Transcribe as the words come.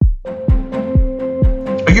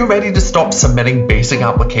you ready to stop submitting basic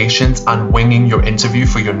applications and winging your interview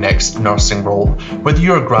for your next nursing role? Whether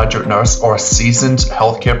you're a graduate nurse or a seasoned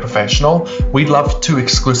healthcare professional, we'd love to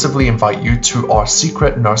exclusively invite you to our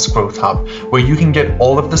secret Nurse Growth Hub, where you can get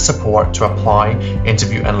all of the support to apply,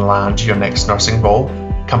 interview, and land your next nursing role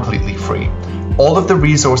completely free. All of the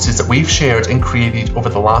resources that we've shared and created over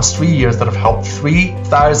the last 3 years that have helped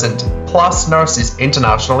 3,000 plus nurses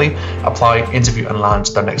internationally apply, interview, and land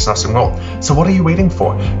their next nursing role. So what are you waiting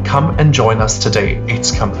for? Come and join us today.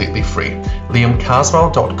 It's completely free.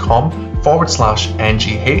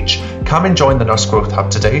 liamcaswell.com/NGH. Come and join the Nurse Growth Hub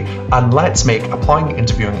today, and let's make applying,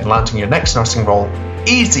 interviewing, and landing your next nursing role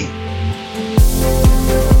easy.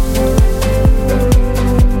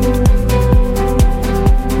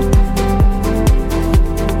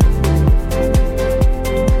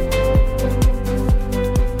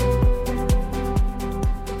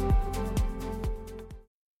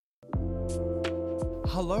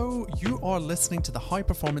 Hello, you are listening to the High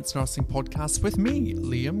Performance Nursing Podcast with me,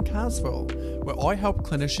 Liam Caswell, where I help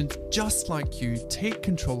clinicians just like you take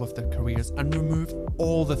control of their careers and remove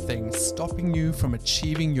all the things stopping you from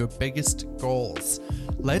achieving your biggest goals.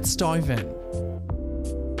 Let's dive in.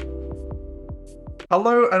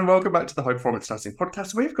 Hello and welcome back to the High Performance Nursing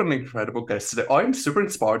Podcast. We've got an incredible guest today. I'm super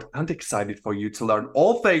inspired and excited for you to learn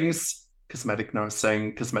all things cosmetic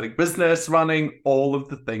nursing, cosmetic business, running, all of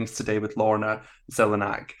the things today with Lorna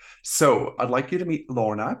Zelenak. So I'd like you to meet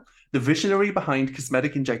Lorna, the visionary behind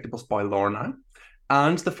Cosmetic Injectables by Lorna,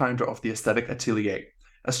 and the founder of the Aesthetic Atelier,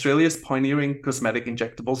 Australia's pioneering cosmetic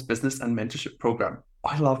injectables business and mentorship program.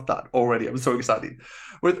 I love that already. I'm so excited.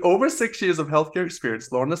 With over 6 years of healthcare experience,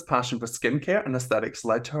 Lorna's passion for skincare and aesthetics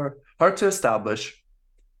led her to establish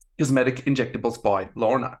Cosmetic Injectables by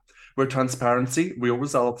Lorna, where transparency, real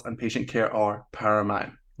results, and patient care are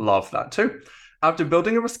paramount. Love that too. After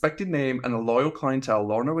building a respected name and a loyal clientele,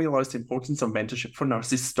 Lorna realized the importance of mentorship for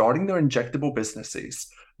nurses starting their injectable businesses.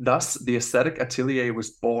 Thus, the Aesthetic Atelier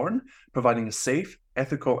was born, providing a safe,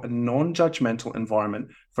 ethical, and non-judgmental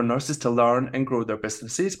environment for nurses to learn and grow their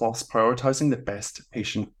businesses whilst prioritizing the best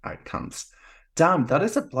patient outcomes. Damn, that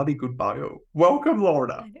is a bloody good bio. Welcome,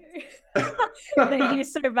 Lorna. Thank you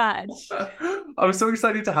so much. I'm so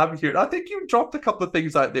excited to have you here. I think you dropped a couple of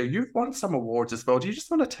things out there. You've won some awards as well. Do you just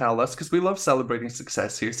want to tell us? Because we love celebrating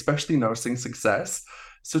success here, especially nursing success.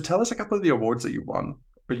 So tell us a couple of the awards that you won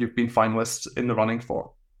or you've been finalists in the running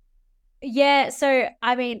for. Yeah, so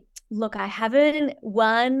I mean, look, I haven't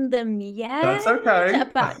won them yet. That's okay.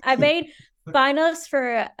 But I made finalists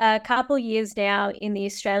for a couple years now in the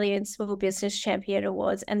Australian Small Business Champion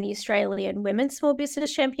Awards and the Australian Women's Small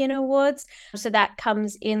Business Champion Awards. So that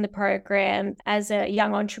comes in the program as a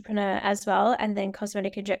young entrepreneur as well, and then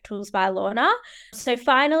Cosmetic Injectables by Lorna. So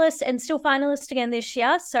finalist and still finalist again this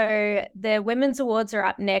year. So the Women's Awards are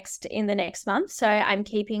up next in the next month. So I'm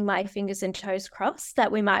keeping my fingers and toes crossed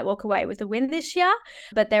that we might walk away with a win this year.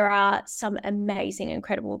 But there are some amazing,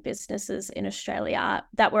 incredible businesses in Australia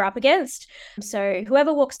that we're up against. So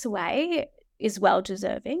whoever walks away is well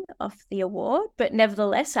deserving of the award, but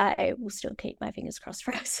nevertheless, I will still keep my fingers crossed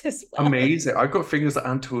for us as well. Amazing. I've got fingers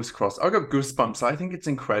and toes crossed. I've got goosebumps. I think it's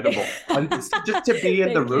incredible. And just to be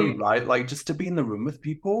in the room, right? Like just to be in the room with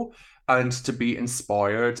people and to be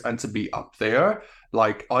inspired and to be up there.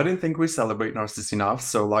 Like, I didn't think we celebrate nurses enough.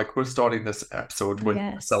 So like we're starting this episode with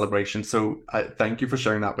a celebration. So thank you for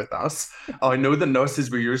sharing that with us. I know the nurses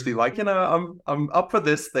were usually like, I'm up for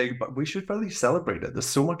this thing, but we should really celebrate it. There's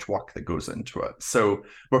so much work that goes into it. So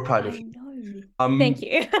we're proud of you. Thank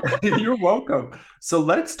you. You're welcome. So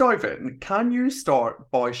let's dive in. Can you start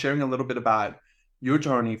by sharing a little bit about your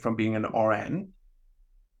journey from being an RN,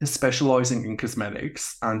 specializing in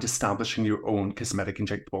cosmetics, and establishing your own cosmetic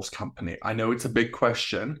injectables company? I know it's a big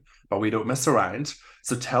question, but we don't mess around.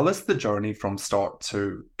 So tell us the journey from start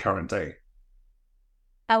to current day.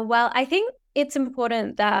 Well, I think it's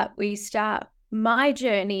important that we start my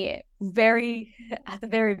journey at the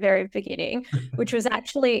very, very beginning, which was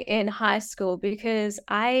actually in high school, because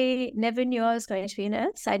I never knew I was going to be a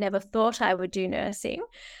nurse. I never thought I would do nursing.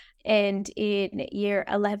 And in year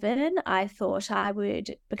 11, I thought I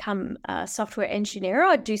would become a software engineer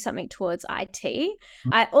or do something towards IT.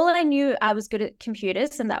 All I knew, I was good at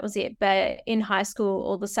computers and that was it. But in high school,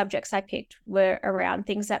 all the subjects I picked were around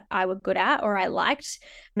things that I were good at or I liked,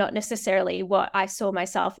 not necessarily what I saw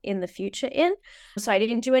myself in the future in. So I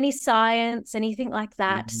didn't do any science, anything like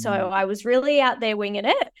that. So I was really out there winging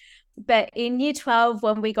it. But in year 12,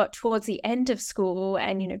 when we got towards the end of school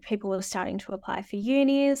and, people were starting to apply for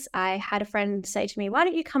unis, I had a friend say to me, why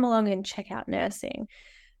don't you come along and check out nursing?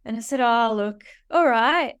 And I said, oh, look, all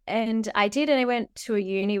right. And I did. And I went to a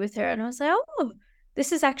uni with her and I was like, oh,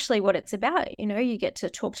 this is actually what it's about. You know, you get to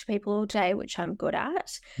talk to people all day, which I'm good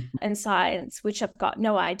at, and science, which I've got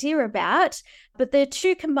no idea about. But the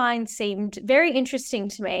two combined seemed very interesting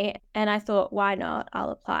to me. And I thought, why not?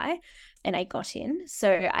 I'll apply. And I got in.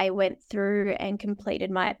 So I went through and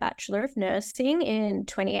completed my Bachelor of Nursing in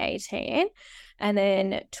 2018. And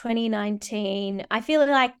then 2019, I feel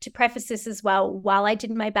like, to preface this as well, while I did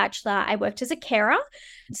my bachelor, I worked as a carer.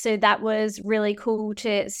 So that was really cool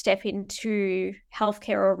to step into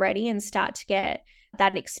healthcare already and start to get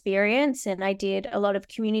that experience. And I did a lot of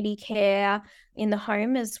community care in the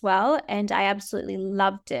home as well. And I absolutely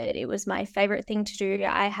loved it. It was my favorite thing to do.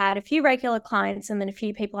 I had a few regular clients and then a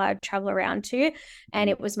few people I'd travel around to. And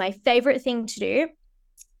it was my favorite thing to do.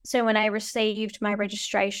 So when I received my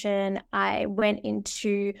registration, I went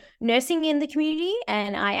into nursing in the community,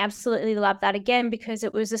 and I absolutely loved that again because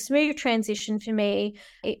it was a smooth transition for me.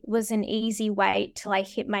 It was an easy way till I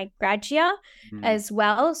hit my grad year as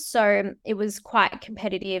well. So it was quite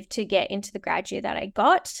competitive to get into the grad year that I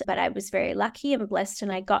got, but I was very lucky and blessed,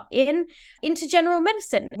 and I got into general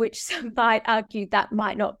medicine, which some might argue that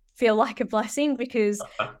might not feel like a blessing because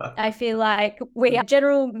I feel like we are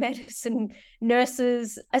general medicine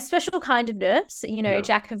nurses, a special kind of nurse, you know,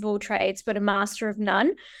 jack of all trades, but a master of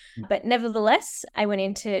none. But nevertheless, I went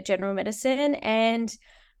into general medicine and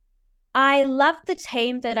I loved the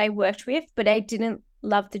team that I worked with, but I didn't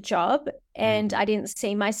love the job and I didn't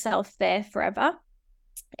see myself there forever.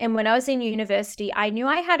 And when I was in university, I knew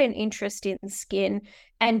I had an interest in skin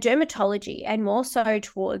and dermatology, and more so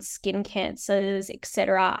towards skin cancers,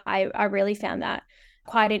 etc. I really found that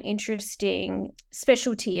quite an interesting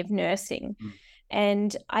specialty of nursing.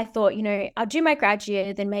 And I thought, you know, I'll do my grad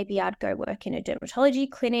year, then maybe I'd go work in a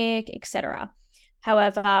dermatology clinic, etc.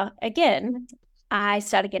 However, again, I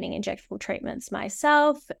started getting injectable treatments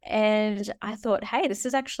myself, and I thought, hey, this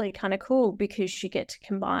is actually kind of cool because you get to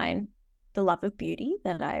combine the love of beauty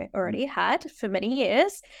that I already had for many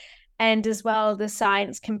years, and as well the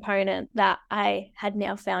science component that I had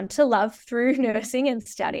now found to love through nursing and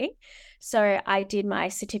studying. So I did my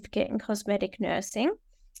certificate in cosmetic nursing,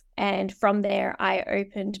 and from there I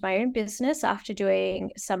opened my own business after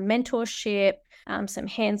doing some mentorship, some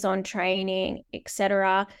hands-on training,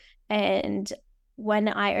 etc. And when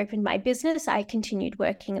I opened my business, I continued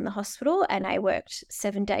working in the hospital, and I worked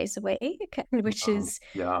 7 days a week, which is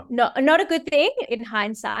not a good thing in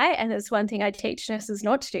hindsight. And it's one thing I teach nurses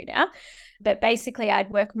not to do now. But basically,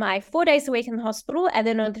 I'd work my 4 days a week in the hospital, and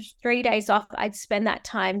then on the 3 days off, I'd spend that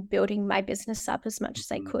time building my business up as much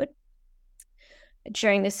as I could.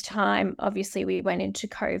 During this time, obviously, we went into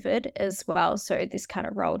COVID as well. So this kind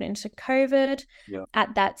of rolled into COVID.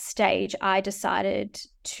 At that stage, I decided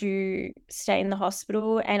to stay in the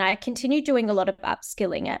hospital, and I continued doing a lot of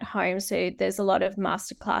upskilling at home. So there's a lot of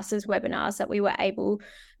masterclasses, webinars that we were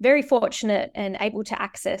very fortunate and able to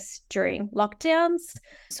access during lockdowns.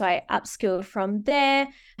 So I upskilled from there.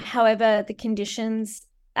 However, the conditions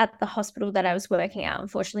at the hospital that I was working at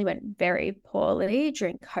unfortunately went very poorly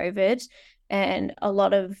during COVID. And a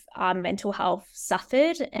lot of our mental health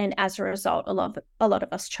suffered. And as a result, a lot of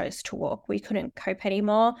us chose to walk. We couldn't cope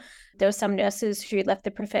anymore. There were some nurses who left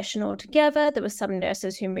the profession altogether. There were some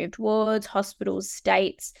nurses who moved wards, hospitals,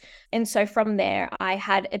 states. And so from there, I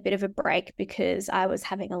had a bit of a break because I was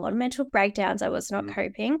having a lot of mental breakdowns. I was not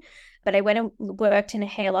coping. But I went and worked in a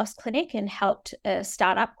hair loss clinic and helped a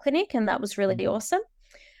startup clinic. And that was really awesome.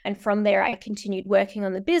 And from there, I continued working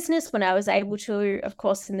on the business when I was able to, of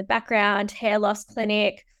course, in the background, hair loss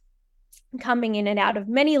clinic, coming in and out of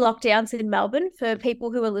many lockdowns in Melbourne. For people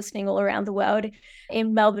who are listening all around the world,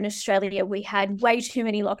 in Melbourne, Australia, we had way too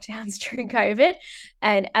many lockdowns during COVID.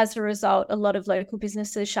 And as a result, a lot of local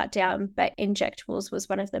businesses shut down, but injectables was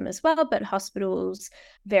one of them as well. But hospitals,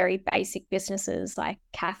 very basic businesses like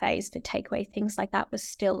cafes for takeaway, things like that, were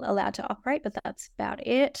still allowed to operate, but that's about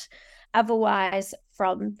it. Otherwise,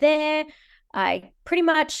 from there, I pretty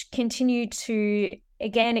much continued to,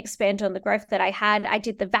 again, expand on the growth that I had. I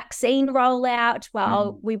did the vaccine rollout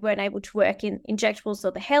while we weren't able to work in injectables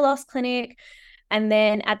or the hair loss clinic. And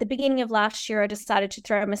then at the beginning of last year, I decided to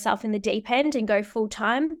throw myself in the deep end and go full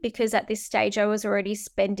time, because at this stage, I was already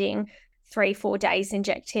spending 3-4 days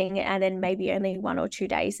injecting and then maybe only 1 or 2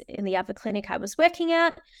 days in the other clinic I was working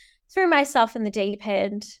at. Threw myself in the deep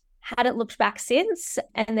end. Hadn't looked back since.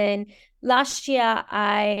 And then last year,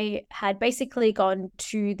 I had basically gone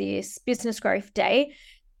to this business growth day,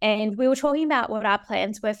 and we were talking about what our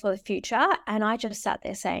plans were for the future. And I just sat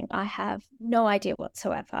there saying, I have no idea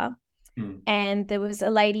whatsoever. And there was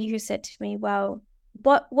a lady who said to me, well,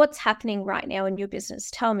 what's happening right now in your business?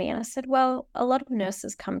 Tell me. And I said, well, a lot of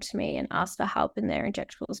nurses come to me and ask for help in their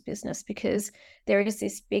injectables business because there is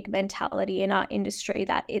this big mentality in our industry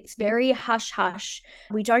that it's very hush hush.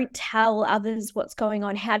 We don't tell others what's going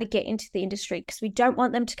on, how to get into the industry, because we don't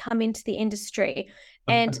want them to come into the industry.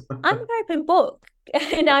 And I'm an open book.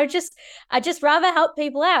 And I just rather help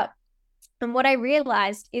people out. And what I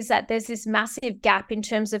realized is that there's this massive gap in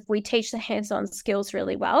terms of we teach the hands-on skills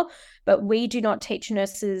really well, but we do not teach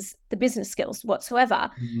nurses the business skills whatsoever.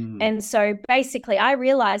 And so basically I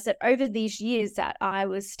realized that over these years that I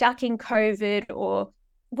was stuck in COVID or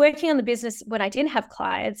working on the business when I didn't have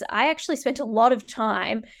clients, I actually spent a lot of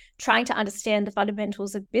time trying to understand the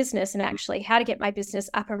fundamentals of business and actually how to get my business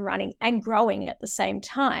up and running and growing at the same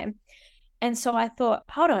time. And so I thought,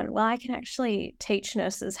 hold on, well, I can actually teach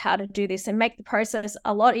nurses how to do this and make the process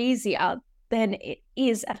a lot easier than it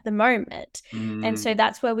is at the moment. And so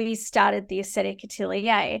that's where we started the Aesthetic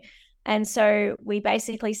Atelier. And so we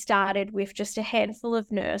basically started with just a handful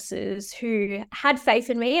of nurses who had faith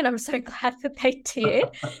in me, and I'm so glad that they did,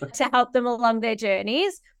 to help them along their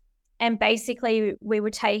journeys. And basically we were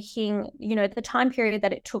taking, the time period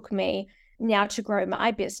that it took me now to grow my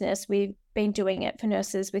business, we've been doing it for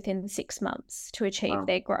nurses within 6 months to achieve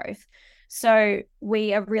their growth. So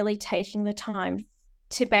we are really taking the time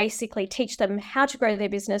to basically teach them how to grow their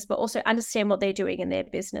business, but also understand what they're doing in their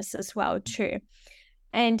business as well too.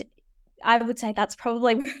 And I would say that's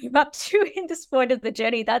probably where I'm up to in this point of the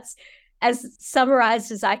journey. That's as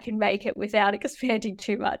summarized as I can make it without expanding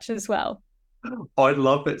too much as well. I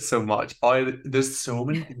love it so much. There's so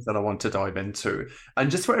many things that I want to dive into.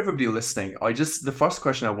 And just for everybody listening, the first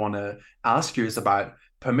question I want to ask you is about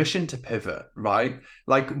permission to pivot, right?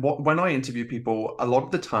 Like when I interview people, a lot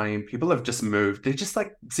of the time people have just moved. They just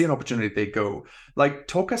like see an opportunity, they go. Like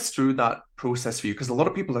talk us through that process for you, because a lot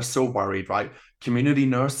of people are so worried, right? Community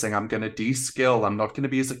nursing, I'm going to de-skill. I'm not going to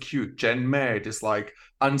be as acute. Gen Med is like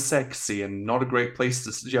unsexy and not a great place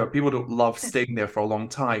to, people don't love staying there for a long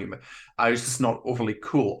time. I was just not overly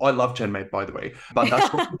cool. I love Gen Med, by the way, but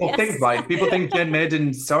that's what people think, right? People think Gen Med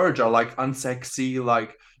and Surge are like unsexy,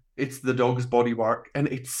 like it's the dog's body work, and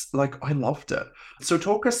it's like I loved it. So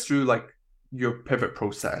talk us through like your pivot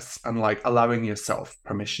process and like allowing yourself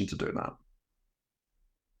permission to do that.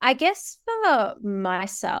 I guess for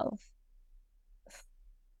myself,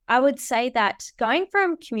 I would say that going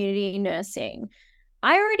from community nursing,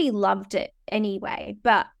 I already loved it anyway,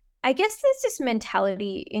 but I guess there's this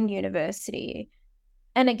mentality in university.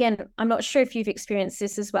 And again, I'm not sure if you've experienced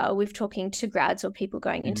this as well with talking to grads or people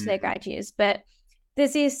going into their grad years, but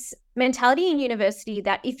there's this mentality in university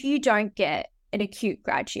that if you don't get an acute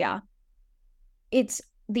grad year, it's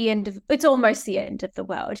almost the end of the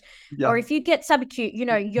world. Yeah. Or if you get subacute,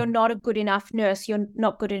 you're not a good enough nurse, you're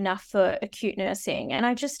not good enough for acute nursing. And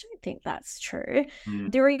I just don't think that's true.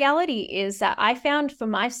 The reality is that I found for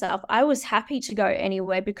myself, I was happy to go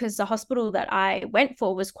anywhere because the hospital that I went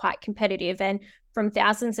for was quite competitive. And from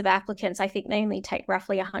thousands of applicants, I think they only take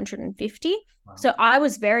roughly 150. Wow. So I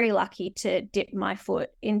was very lucky to dip my foot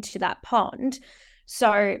into that pond.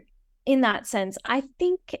 So in that sense, I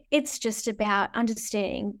think it's just about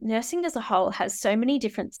understanding nursing as a whole has so many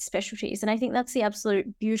different specialties. And I think that's the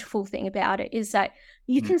absolute beautiful thing about it is that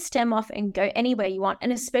you can stem off and go anywhere you want.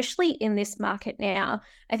 And especially in this market now,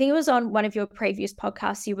 I think it was on one of your previous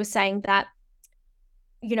podcasts, you were saying that,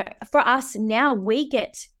 for us now, we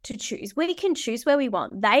get to choose. We can choose where we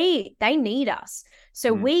want. They need us.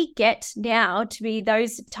 So we get now to be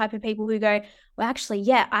those type of people who go, well, actually,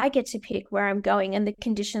 yeah, I get to pick where I'm going and the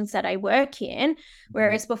conditions that I work in,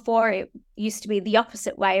 whereas before it used to be the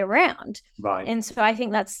opposite way around. Right. And so I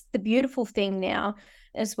think that's the beautiful thing now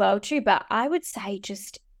as well too. But I would say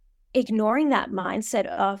just ignoring that mindset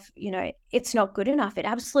of, it's not good enough. It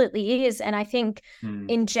absolutely is. And I think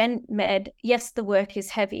in Gen Med, yes, the work is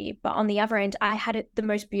heavy, but on the other end, I had the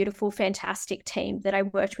most beautiful, fantastic team that I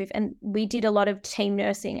worked with. And we did a lot of team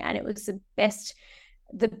nursing, and it was the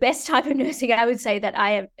best type of nursing I would say that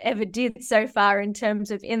I have ever did so far in terms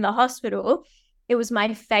of in the hospital. It was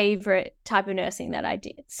my favorite type of nursing that I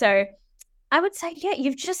did. So I would say, yeah,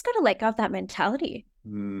 you've just got to let go of that mentality.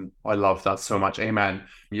 I love that so much. Amen.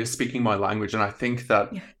 You're speaking my language. And I think that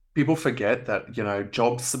people forget that,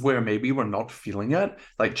 jobs where maybe we're not feeling it,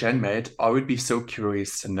 like Gen Med, I would be so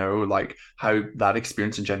curious to know like how that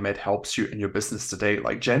experience in Gen Med helps you in your business today.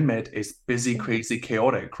 Like Gen Med is busy, crazy,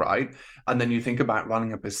 chaotic, right? And then you think about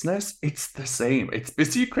running a business, it's the same. It's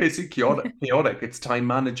busy, crazy, chaotic. It's time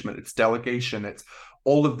management, it's delegation, it's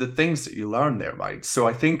all of the things that you learn there, right? So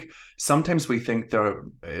I think sometimes we think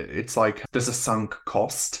it's like there's a sunk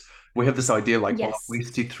cost We have this idea like, oh, I've Yes.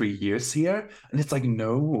 wasted 3 years here. And it's like,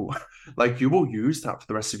 no, like you will use that for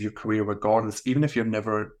the rest of your career, regardless. Even if you're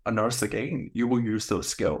never a nurse again, you will use those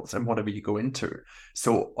skills and whatever you go into.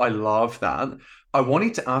 So I love that. I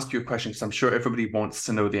wanted to ask you a question because I'm sure everybody wants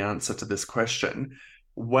to know the answer to this question.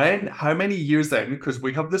 How many years in, because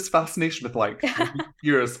we have this fascination with like 3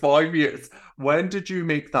 years, 5 years, when did you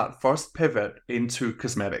make that first pivot into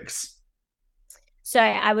cosmetics? So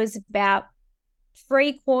I was about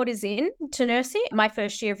 3/4 in to nursing, my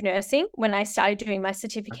first year of nursing, when I started doing my Okay.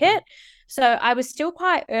 certificate. So I was still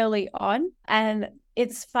quite early on. And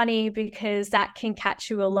it's funny because that can catch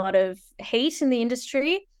you a lot of heat in the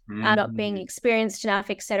industry, not being Mm, experienced enough,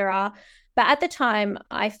 etc. But at the time,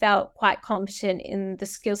 I felt quite competent in the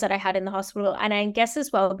skills that I had in the hospital. And I guess as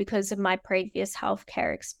well, because of my previous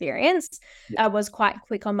healthcare experience, yeah. I was quite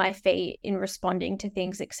quick on my feet in responding to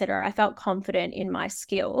things, etc. I felt confident in my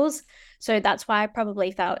skills. So that's why I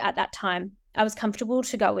probably felt at that time I was comfortable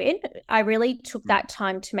to go in. I really took Mm, that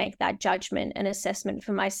time to make that judgment and assessment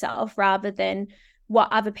for myself rather than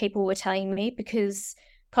what other people were telling me, because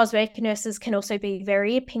cosmetic nurses can also be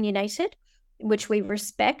very opinionated, which we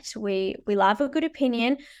respect. We love a good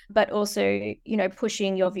opinion, but also,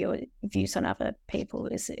 pushing your views on other people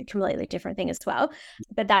is a completely different thing as well.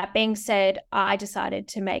 But that being said, I decided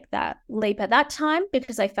to make that leap at that time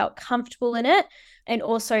because I felt comfortable in it. And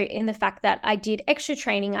also in the fact that I did extra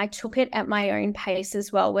training, I took it at my own pace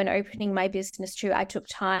as well. When opening my business too, I took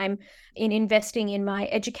time in investing in my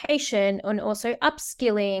education and also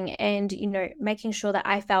upskilling and, making sure that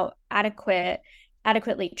I felt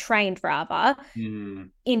adequately trained rather mm.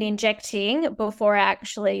 in injecting before I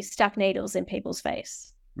actually stuck needles in people's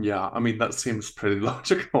face. Yeah, I mean that seems pretty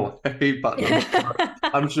logical, eh? But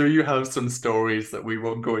I'm sure you have some stories that we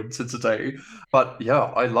won't go into today. But yeah,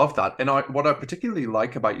 I love that. And what I particularly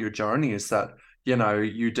like about your journey is that,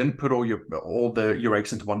 you didn't put all your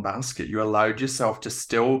eggs into one basket. You allowed yourself to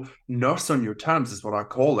still nurse on your terms, is what I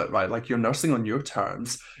call it, right? Like you're nursing on your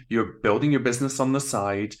terms. You're building your business on the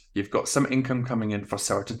side. You've got some income coming in for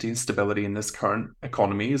certainty and stability in this current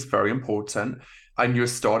economy is very important. And you're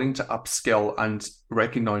starting to upskill and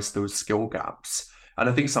recognize those skill gaps. And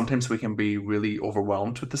I think sometimes we can be really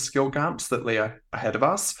overwhelmed with the skill gaps that lay ahead of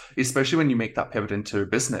us, especially when you make that pivot into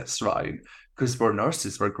business, right? Because we're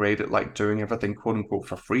nurses, we're great at like doing everything quote unquote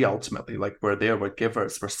for free ultimately. Like we're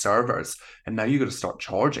givers, we're servers. And now you got to start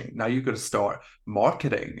charging. Now you got to start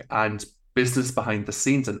marketing and business behind the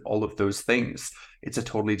scenes and all of those things. It's a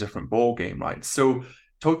totally different ball game, right? So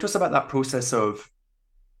talk to us about that process of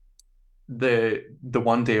the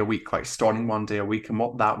one day a week, like starting one day a week, and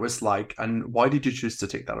what that was like, and why did you choose to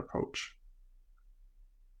take that approach?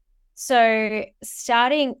 So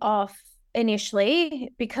starting off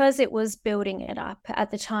initially, because it was building it up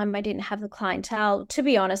at the time, I didn't have the clientele. To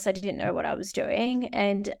be honest, I didn't know what I was doing.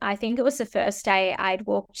 And I think it was the first day I'd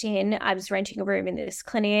walked in, I was renting a room in this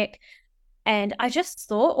clinic. And I just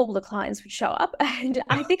thought all the clients would show up. And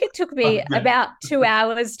I think it took me about 2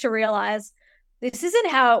 hours to realize this isn't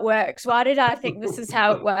how it works. Why did I think this is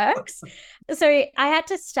how it works? So I had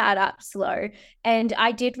to start up slow. And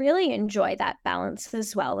I did really enjoy that balance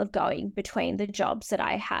as well of going between the jobs that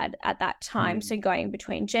I had at that time. So going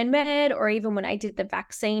between Gen Med, or even when I did the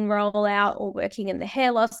vaccine rollout or working in the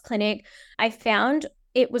hair loss clinic, I found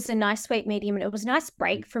it was a nice sweet medium, and it was a nice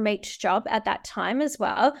break from each job at that time as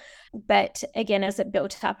well. But again, as it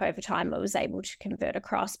built up over time, I was able to convert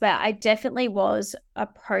across. But I definitely was a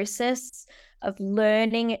process of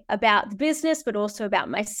learning about the business, but also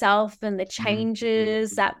about myself and the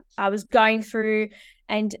changes that I was going through.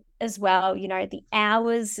 And as well, the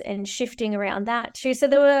hours and shifting around that too. So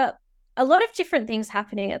there were a lot of different things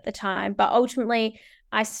happening at the time, but ultimately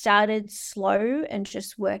I started slow and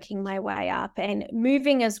just working my way up and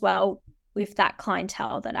moving as well with that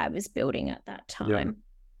clientele that I was building at that Yeah, time.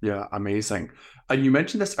 yeah, amazing. And you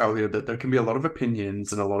mentioned this earlier that there can be a lot of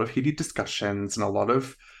opinions and a lot of heated discussions and a lot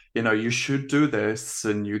of, you should do this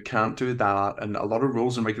and you can't do that, and a lot of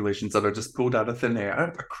rules and regulations that are just pulled out of thin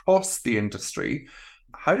air across the industry.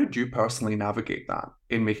 How did you personally navigate that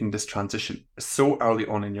in making this transition so early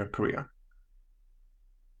on in your career?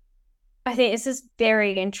 I think this is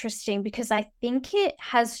very interesting because I think it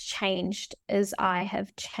has changed as I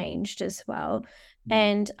have changed as well. Mm,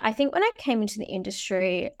 And I think when I came into the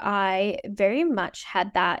industry, I very much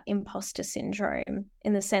had that imposter syndrome,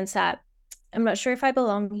 in the sense that I'm not sure if I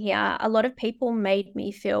belong here. A lot of people made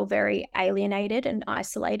me feel very alienated and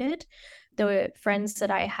isolated. There were friends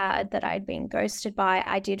that I had that I'd been ghosted by.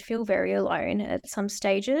 I did feel very alone at some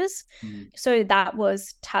stages. mm, So that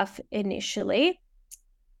was tough initially.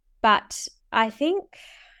 But I think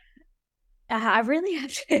I really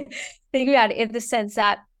have to think about it in the sense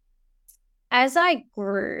that as I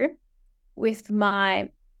grew with my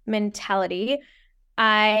mentality,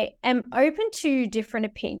 I am open to different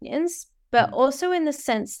opinions, but also in the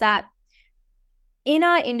sense that in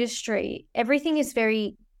our industry, everything is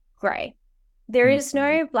very grey. There is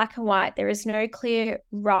no black and white. There is no clear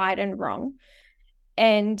right and wrong.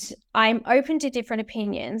 And I'm open to different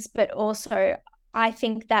opinions, but also I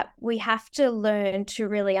think that we have to learn to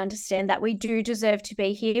really understand that we do deserve to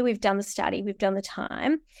be here. We've done the study, we've done the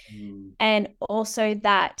time. And also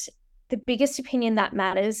that the biggest opinion that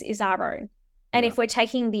matters is our own. And if we're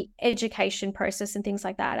taking the education process and things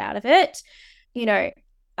like that out of it, you know,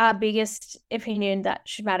 our biggest opinion that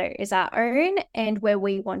should matter is our own and where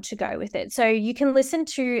we want to go with it. So you can listen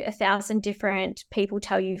to 1,000 different people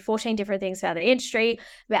tell you 14 different things about the industry,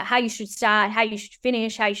 about how you should start, how you should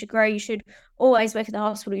finish, how you should grow. You should always work in the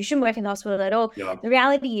hospital. You shouldn't work in the hospital at all. The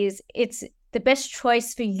reality is it's the best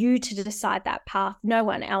choice for you to decide that path, no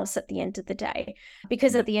one else at the end of the day,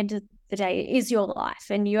 because at the end of the day it is your life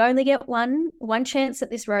and you only get one chance at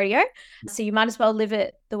this rodeo, so you might as well live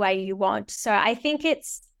it the way you want. So I think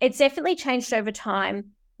it's definitely changed over time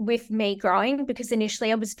with me growing, because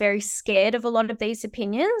initially I was very scared of a lot of these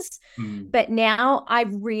opinions, but now I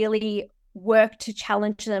really work to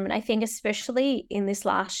challenge them. And I think especially in this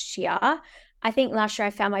last year, I think last year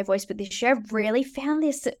I found my voice, but this year I've really found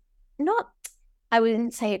this, not, I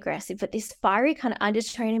wouldn't say aggressive, but this fiery kind of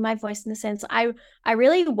undertone in my voice, in the sense I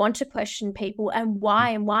really want to question people and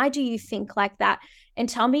why do you think like that? And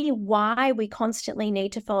tell me why we constantly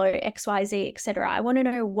need to follow X, Y, Z, etc. I want to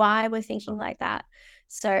know why we're thinking like that.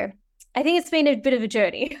 So I think it's been a bit of a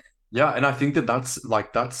journey. Yeah, and I think that's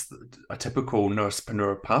a typical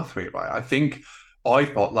nursepreneur pathway, right? I think I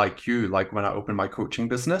thought like you, like when I opened my coaching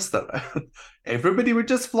business, that everybody would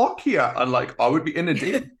just flock here and like I would be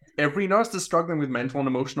inundated. Every nurse is struggling with mental and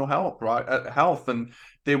emotional health, right? Health, and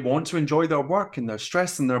they want to enjoy their work and they're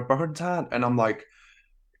stressed and they're burnt out. And I'm like,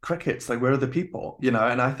 crickets, like where are the people? You know,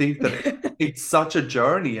 and I think that it's such a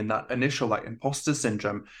journey in that initial like imposter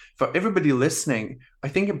syndrome. For everybody listening, I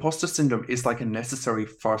think imposter syndrome is like a necessary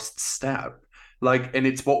first step. Like, and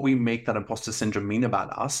it's what we make that imposter syndrome mean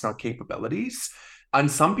about us and our capabilities.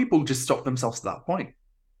 And some people just stop themselves at that point.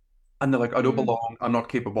 And they're like, I don't belong, I'm not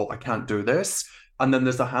capable, I can't do this. And then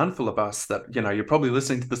there's a handful of us that, you know, you're probably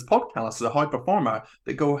listening to this podcast as a high performer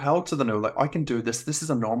that go hell to the no, like, I can do this. This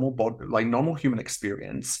is a normal body, like normal human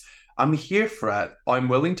experience. I'm here for it. I'm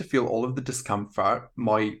willing to feel all of the discomfort.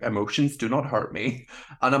 My emotions do not hurt me.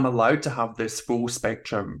 And I'm allowed to have this full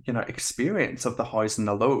spectrum, you know, experience of the highs and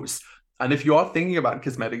the lows. And if you are thinking about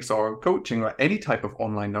cosmetics or coaching or any type of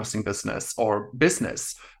online nursing business or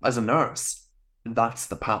business as a nurse, that's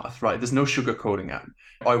the path, right? There's no sugarcoating it.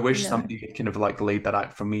 I wish somebody had kind of like laid that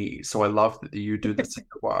out for me. So I love that you do this in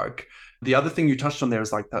your work. The other thing you touched on there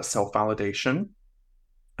is like that self-validation.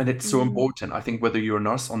 And it's so important. I think whether you're a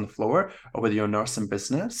nurse on the floor or whether you're a nurse in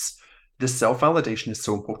business, the self-validation is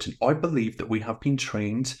so important. I believe that we have been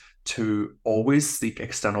trained to always seek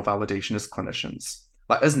external validation as clinicians.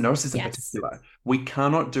 Like as nurses in particular, we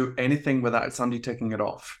cannot do anything without somebody taking it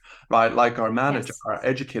off, right? Like our manager, our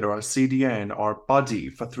educator, our CDN, our buddy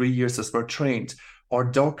for 3 years as we're trained, our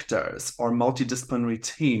doctors, our multidisciplinary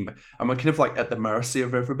team. And we're kind of like at the mercy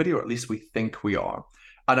of everybody, or at least we think we are.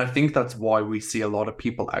 And I think that's why we see a lot of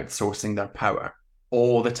people outsourcing their power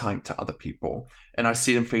all the time to other people. And I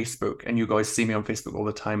see it on Facebook, and you guys see me on Facebook all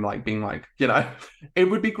the time, like being like, you know, it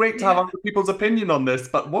would be great to have other people's opinion on this,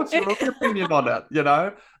 but what's your own opinion on it? You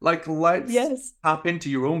know, like let's tap into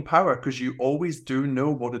your own power, because you always do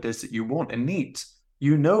know what it is that you want and need.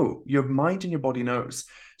 You know, your mind and your body knows.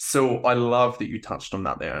 So I love that you touched on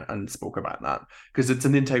that there and spoke about that, because it's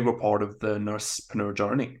an integral part of the nursepreneur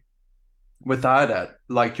journey. Without it,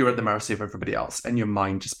 like you're at the mercy of everybody else, and your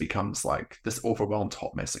mind just becomes like this overwhelmed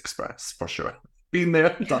hot mess express, for sure. Been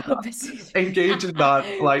there, done that. Engage in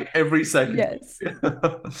that like every second.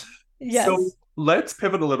 Yes. So let's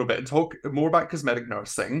pivot a little bit and talk more about cosmetic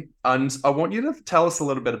nursing. And I want you to tell us a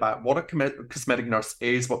little bit about what a cosmetic nurse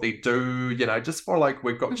is, what they do, you know, just for like,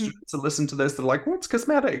 we've got students to listen to this, they're like, what's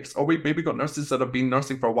cosmetics? Or we maybe got nurses that have been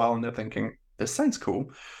nursing for a while and they're thinking, this sounds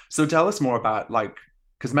cool. So tell us more about like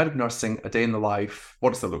cosmetic nursing, a day in the life.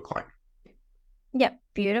 What does it look like? Yeah,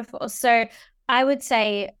 beautiful. So I would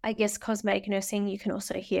say, I guess cosmetic nursing, you can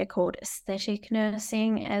also hear called aesthetic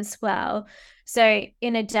nursing as well. So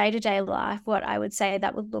in a day-to-day life, what I would say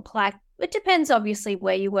that would look like It depends obviously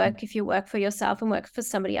where you work, if you work for yourself and work for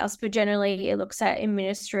somebody else, but generally it looks at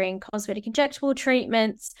administering cosmetic injectable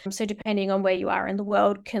treatments. So depending on where you are in the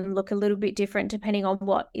world can look a little bit different depending on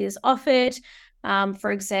what is offered.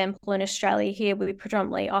 For example, in Australia here, we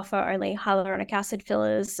predominantly offer only hyaluronic acid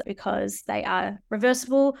fillers because they are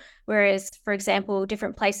reversible. Whereas, for example,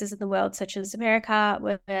 different places in the world, such as America,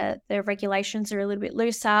 where the regulations are a little bit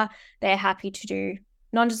looser, they're happy to do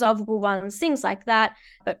non-dissolvable ones, things like that.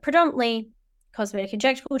 But predominantly, cosmetic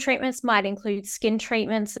injectable treatments might include skin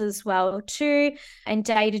treatments as well too. And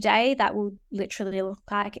day to day, that will literally look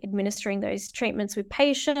like administering those treatments with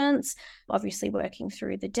patients, obviously working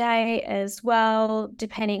through the day as well,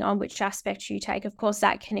 depending on which aspect you take. Of course,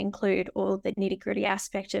 that can include all the nitty-gritty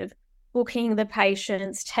aspect of booking the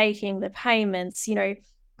patients, taking the payments,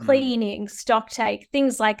 cleaning, stock take,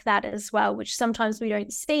 things like that as well, which sometimes we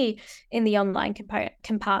don't see in the online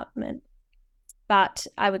compartment. But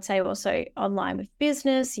I would say also online with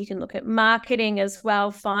business, you can look at marketing as well,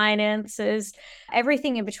 finances,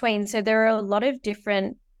 everything in between. So there are a lot of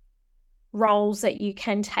different roles that you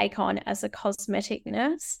can take on as a cosmetic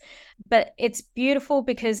nurse. But it's beautiful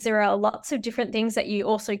because there are lots of different things that you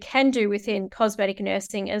also can do within cosmetic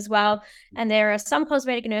nursing as well. And there are some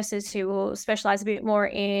cosmetic nurses who will specialize a bit more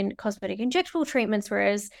in cosmetic injectable treatments,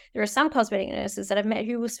 whereas there are some cosmetic nurses that I've met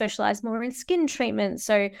who will specialize more in skin treatments.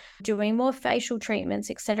 So doing more facial treatments,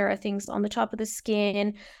 etc., things on the top of the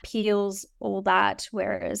skin, peels, all that,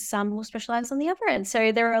 whereas some will specialize on the other end.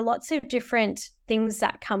 So there are lots of different things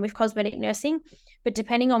that come with cosmetic nursing, but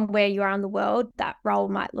depending on where you are in the world, that role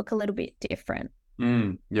might look a little bit different.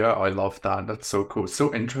 Yeah, I love that. That's so cool.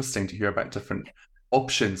 So interesting to hear about different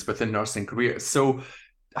options within nursing careers. So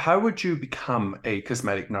how would you become a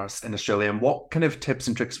cosmetic nurse in Australia, and what kind of tips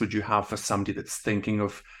and tricks would you have for somebody that's thinking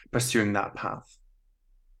of pursuing that path?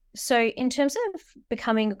 So in terms of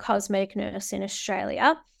becoming a cosmetic nurse in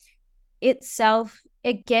Australia itself,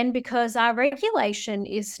 again, because our regulation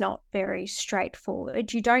is not very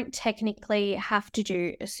straightforward, you don't technically have to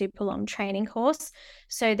do a super long training course.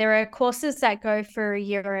 So there are courses that go for a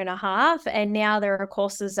year and a half, and now there are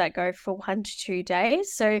courses that go for 1 to 2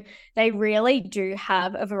 days. So they really do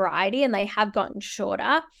have a variety, and they have gotten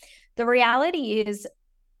shorter. The reality is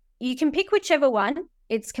you can pick whichever one.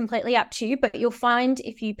 It's completely up to you, but you'll find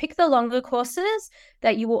if you pick the longer courses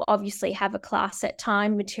that you will obviously have a class set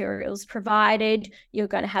time, materials provided. You're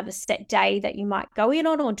going to have a set day that you might go in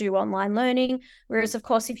on or do online learning. Whereas, of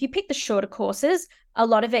course, if you pick the shorter courses, a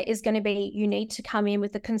lot of it is going to be you need to come in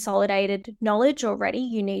with the consolidated knowledge already.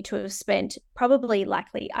 You need to have spent probably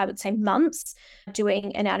likely, I would say, months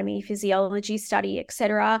doing anatomy, physiology study,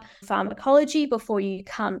 etc., pharmacology before you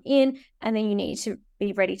come in, and then you need to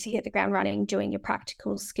be ready to hit the ground running, doing your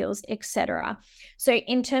practical skills, etc. So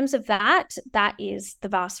in terms of that is the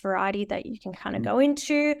vast variety that you can kind of go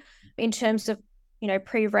into. In terms of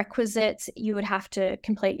prerequisites, you would have to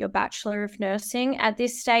complete your Bachelor of Nursing. At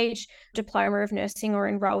this stage, Diploma of Nursing or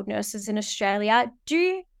enrolled nurses in Australia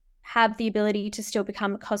do have the ability to still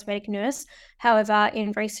become a cosmetic nurse. However,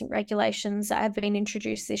 in recent regulations that have been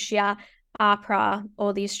introduced this year, AHPRA,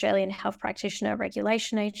 or the Australian Health Practitioner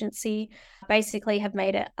Regulation Agency, basically have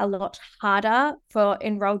made it a lot harder for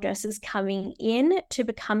enrolled nurses coming in to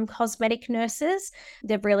become cosmetic nurses.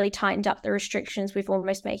 They've really tightened up the restrictions with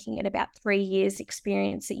almost making it about 3 years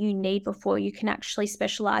experience that you need before you can actually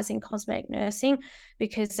specialize in cosmetic nursing,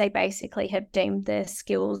 because they basically have deemed their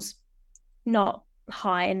skills not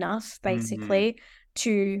high enough, basically,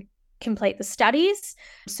 to complete the studies.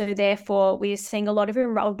 So therefore, we're seeing a lot of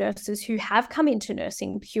enrolled nurses who have come into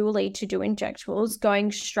nursing purely to do injectables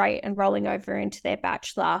going straight and rolling over into their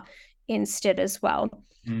bachelor instead as well.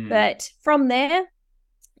 But from there,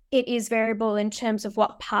 it is variable in terms of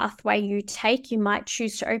what pathway you take. You might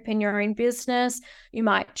choose to open your own business. You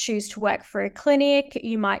might choose to work for a clinic.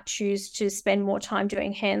 You might choose to spend more time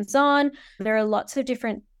doing hands-on. There are lots of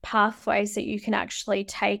different pathways that you can actually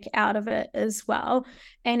take out of it as well.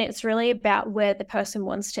 And it's really about where the person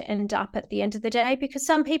wants to end up at the end of the day, because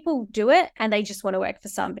some people do it and they just want to work for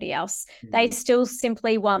somebody else. They still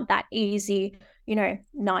simply want that easy,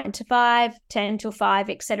 9 to 5, 10 to 5,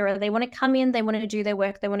 etc. They want to come in, they want to do their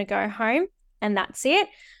work, they want to go home, and that's it.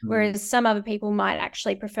 Whereas some other people might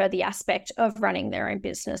actually prefer the aspect of running their own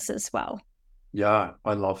business as well. Yeah,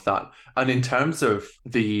 I love that. And in terms of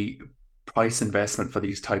the price investment for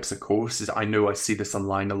these types of courses, I know I see this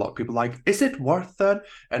online. A lot of people are like, is it worth it?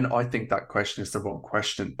 And I think that question is the wrong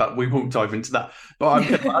question, but we won't dive into that. But I'm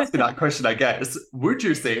going to ask you that question, I guess. Would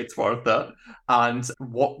you say it's worth it? And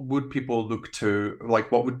what would people look to,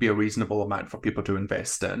 like, what would be a reasonable amount for people to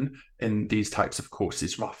invest in these types of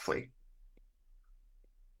courses roughly?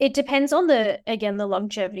 It depends on the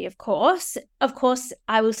longevity, of course. Of course,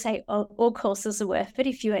 I will say all courses are worth it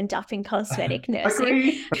if you end up in cosmetic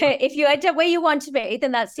nursing. If you end up where you want to be,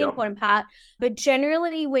 then that's the important part. But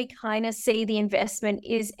generally, we kind of see the investment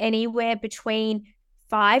is anywhere between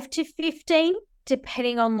 5 to 15,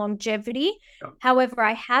 depending on longevity. However,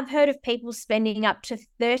 I have heard of people spending up to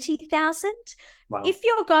 30,000. Wow. If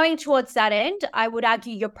you're going towards that end, I would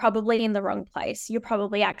argue you're probably in the wrong place. You're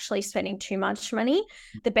probably actually spending too much money.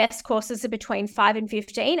 The best courses are between 5 and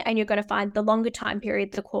 15, and you're going to find the longer time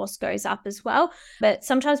period, the course goes up as well. But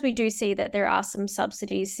sometimes we do see that there are some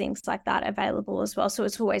subsidies, things like that available as well. So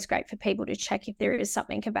it's always great for people to check if there is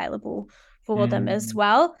something available for them as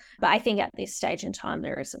well. But I think at this stage in time,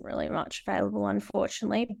 there isn't really much available,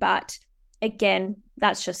 unfortunately. But again,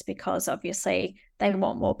 that's just because obviously they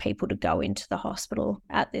want more people to go into the hospital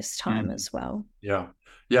at this time as well. Yeah.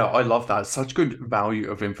 Yeah, I love that. Such good value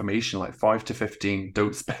of information, like 5 to 15.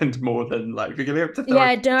 Don't spend more than like, if you're getting up to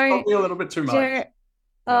 30, don't. Probably a little bit too much.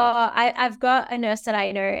 I've got a nurse that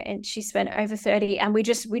I know and she spent over 30 and we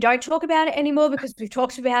don't talk about it anymore because we've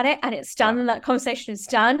talked about it and it's done and that conversation is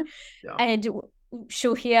done. And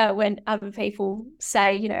she'll hear when other people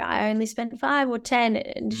say, I only spent 5 or 10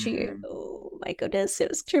 and she, oh my goodness, it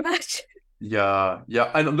was too much. Yeah.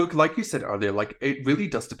 And look, like you said earlier, like it really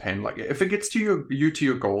does depend. Like if it gets to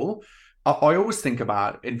your goal, I always think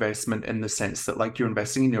about investment in the sense that like you're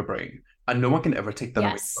investing in your brain. And no one can ever take that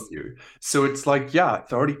away from you. So it's like,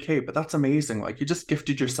 30K, but that's amazing. Like you just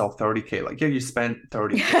gifted yourself 30K. Like, you spent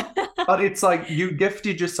 30K. But it's like you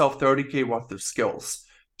gifted yourself 30K worth of skills,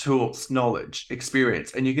 tools, knowledge,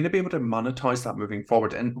 experience, and you're going to be able to monetize that moving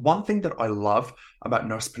forward. And one thing that I love about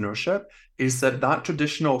nursepreneurship is that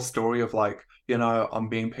traditional story of like, I'm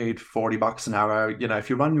being paid $40 an hour. If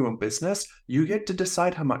you run your own business, you get to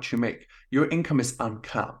decide how much you make. Your income is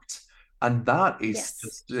uncapped. And that is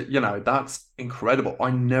just, that's incredible.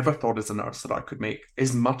 I never thought as a nurse that I could make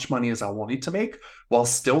as much money as I wanted to make while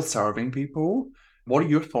still serving people. What are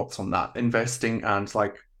your thoughts on that? Investing and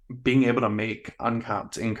like being able to make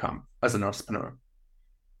uncapped income as a nursepreneur?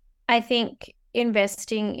 I think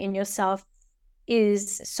investing in yourself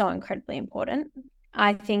is so incredibly important.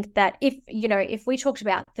 I think that if we talked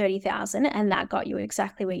about 30,000 and that got you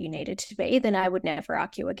exactly where you needed to be, then I would never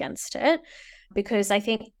argue against it. Because I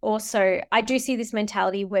think also I do see this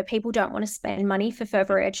mentality where people don't want to spend money for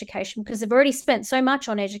further education because they've already spent so much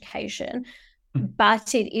on education,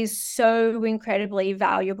 but it is so incredibly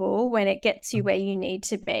valuable when it gets you where you need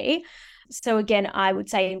to be. So again, I would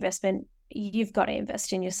say investment, you've got to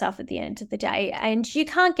invest in yourself at the end of the day. And you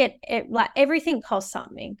can't get it, like everything costs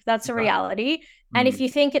something. That's a reality. And if you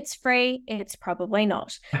think it's free, it's probably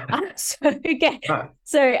not. So it's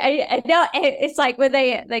like when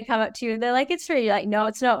they come up to you and they're like, it's free. You're like, no,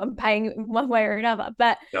 it's not. I'm paying one way or another.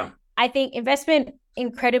 But I think investment,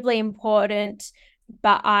 incredibly important.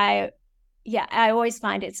 But I always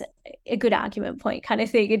find it's a good argument point kind of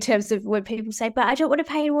thing in terms of when people say, but I don't want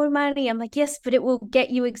to pay more money. I'm like, yes, but it will get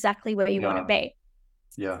you exactly where you want to be.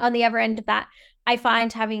 Yeah. On the other end of that, I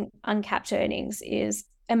find having uncapped earnings is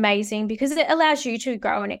amazing because it allows you to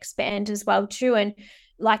grow and expand as well too. And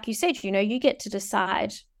like you said, you get to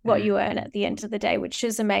decide what you earn at the end of the day, which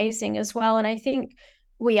is amazing as well. And I think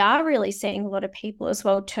we are really seeing a lot of people as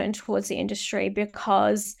well turn towards the industry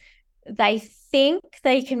because they think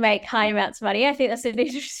they can make high amounts of money. I think that's an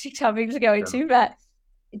interesting topic to go into, but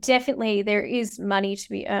definitely there is money to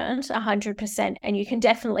be earned 100%. And you can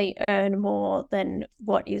definitely earn more than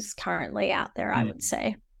what is currently out there, I would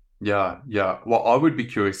say. Yeah. Well, I would be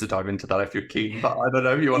curious to dive into that if you're keen, but I don't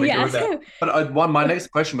know if you want to go there. But my next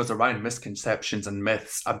question was around misconceptions and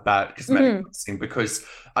myths about cosmetic nursing, because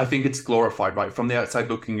I think it's glorified, right? From the outside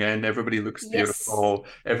looking in, everybody looks beautiful,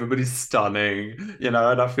 everybody's stunning, and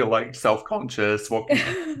I feel like self-conscious walking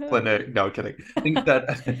to the clinic. No, kidding. I think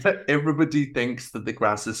that everybody thinks that the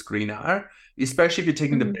grass is greener, especially if you're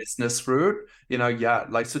taking the business route,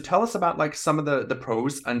 so tell us about like some of the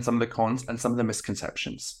pros and some of the cons and some of the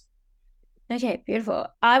misconceptions. Okay, beautiful.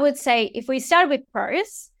 I would say if we started with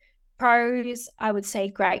pros, I would say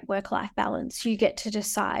great work-life balance. You get to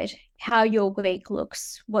decide how your week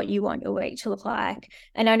looks, what you want your week to look like.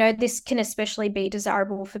 And I know this can especially be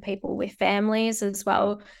desirable for people with families as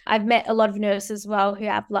well. I've met a lot of nurses as well who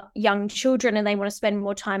have young children and they want to spend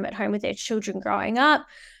more time at home with their children growing up.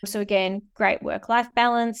 So again, great work-life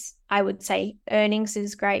balance. I would say earnings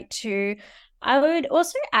is great too. I would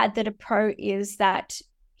also add that a pro is that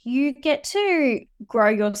you get to grow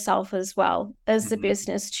yourself as well as the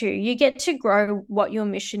business too. You get to grow what your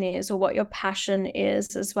mission is or what your passion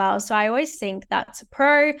is as well. So I always think that's a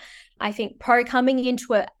pro. I think pro coming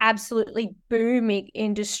into an absolutely booming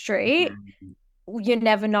industry, you're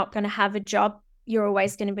never not going to have a job. You're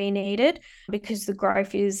always going to be needed because the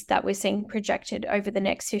growth is that we're seeing projected over the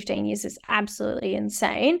next 15 years is absolutely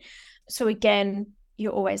insane. So again,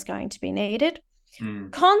 you're always going to be needed.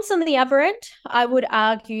 Cons on the other end, I would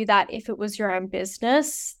argue that if it was your own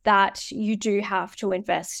business, that you do have to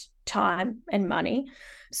invest time and money.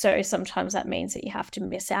 So sometimes that means that you have to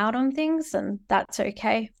miss out on things, and that's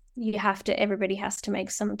okay. Everybody has to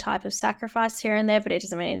make some type of sacrifice here and there, but it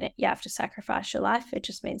doesn't mean that you have to sacrifice your life. It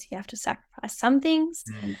just means you have to sacrifice some things.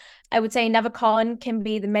 I would say another con can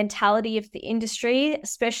be the mentality of the industry,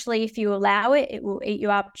 especially if you allow it. It will eat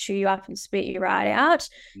you up, chew you up, and spit you right out.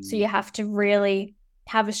 So you have to really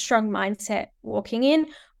have a strong mindset walking in,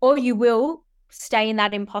 or you will stay in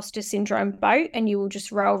that imposter syndrome boat and you will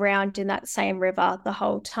just roll around in that same river the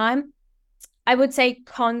whole time. I would say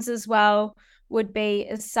cons as well would be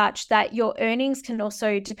as such that your earnings can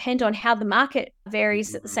also depend on how the market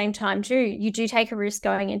varies at the same time too. You do take a risk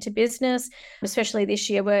going into business, especially this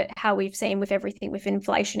year where how we've seen with everything with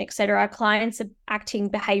inflation, etc. Clients are acting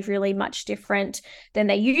behaviorally much different than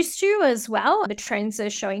they used to as well. The trends are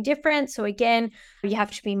showing different. So again, you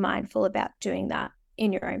have to be mindful about doing that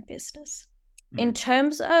in your own business. In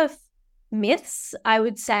terms of myths, I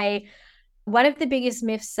would say one of the biggest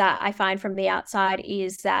myths that I find from the outside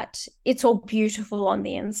is that it's all beautiful on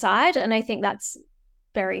the inside. And I think that's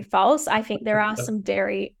very false. I think there are some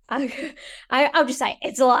very, I'll just say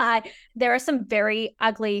it's a lie. There are some very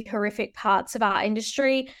ugly, horrific parts of our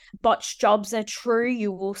industry. Botched jobs are true.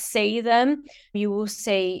 You will see them. You will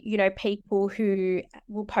see, people who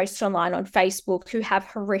will post online on Facebook who have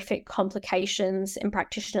horrific complications and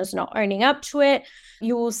practitioners not owning up to it.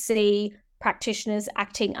 You will see practitioners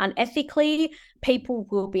acting unethically. People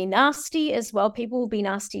will be nasty as well. People will be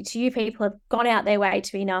nasty to you. People have gone out their way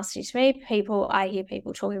to be nasty to me. I hear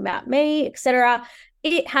people talking about me, etc.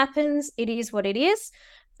 It happens. It is what it is.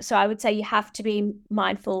 So I would say you have to be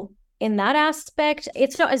mindful in that aspect.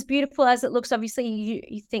 It's not as beautiful as it looks. Obviously,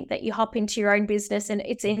 you think that you hop into your own business and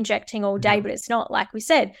it's injecting all day, but it's not. Like we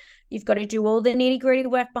said, you've got to do all the nitty-gritty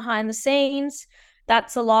work behind the scenes.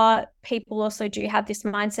 That's a lot. People also do have this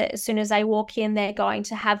mindset as soon as they walk in, they're going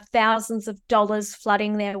to have thousands of dollars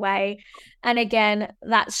flooding their way. And again,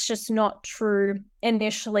 that's just not true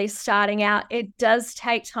initially starting out. It does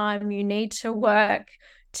take time. You need to work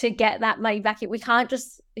to get that money back. We can't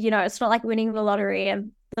just, it's not like winning the lottery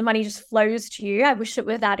and the money just flows to you. I wish it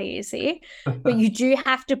were that easy, but you do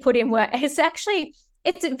have to put in work. It's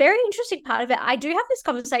a very interesting part of it. I do have this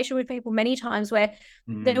conversation with people many times where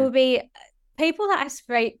there will be people that I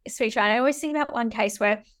speak to, and I always think about one case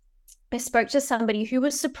where I spoke to somebody who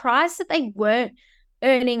was surprised that they weren't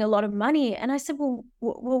earning a lot of money. And I said, well,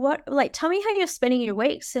 what, like, tell me how you're spending your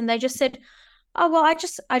weeks. And they just said, oh, well, I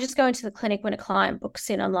just go into the clinic when a client books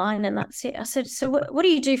in online and that's it. I said, so what do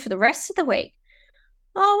you do for the rest of the week?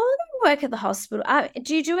 Oh, well, I work at the hospital.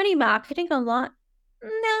 Do you do any marketing online?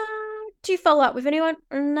 No. Do you follow up with anyone?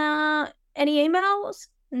 Nah. Any emails?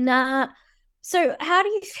 Nah. So how do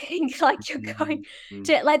you think like you're going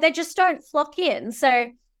to, like, they just don't flock in?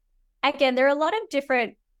 So again, there are a lot of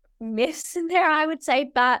different myths in there, I would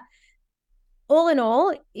say, but all in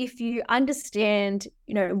all, if you understand,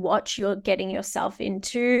 what you're getting yourself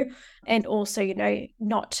into and also,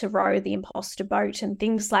 not to row the imposter boat and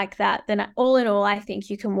things like that, then all in all, I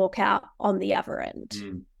think you can walk out on the other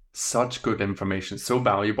end. Such good information, so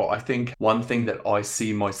valuable. I think one thing that I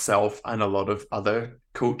see myself and a lot of other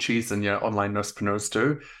coaches and online nursepreneurs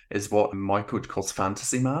do is what my coach calls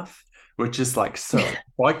fantasy math, which is like, so if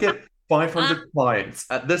I get 500 clients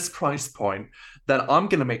at this price point, then I'm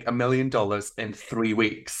going to make $1 million in 3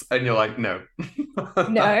 weeks. And you're like, no.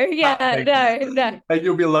 No. And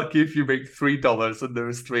you'll be lucky if you make $3 in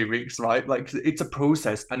those 3 weeks, right? Like, it's a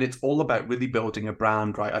process and it's all about really building a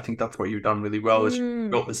brand, right? I think that's what you've done really well is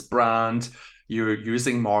you've built this brand, you're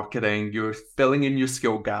using marketing, you're filling in your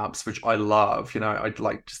skill gaps, which I love. I'd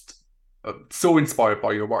like just so inspired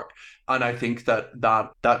by your work. And I think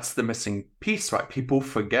that's the missing piece, right? People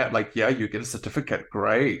forget, like, yeah, you get a certificate.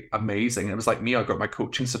 Great. Amazing. It was like me, I got my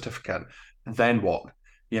coaching certificate. Then what?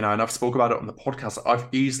 And I've spoke about it on the podcast. I've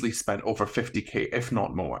easily spent over 50K, if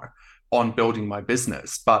not more, on building my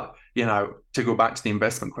business. But, to go back to the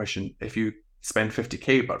investment question, if you spend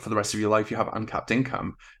 50K, but for the rest of your life, you have uncapped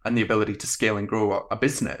income and the ability to scale and grow a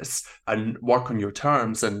business and work on your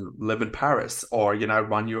terms and live in Paris or,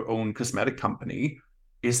 run your own cosmetic company,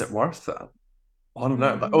 is it worth that? I don't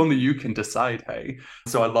know, but only you can decide, hey.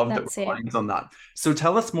 So I love that That's we're it. aligned on that. So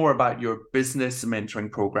tell us more about your business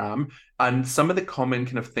mentoring program and some of the common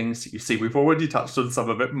kind of things that you see. We've already touched on some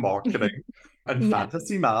of it, marketing and Yeah.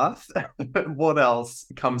 fantasy math. What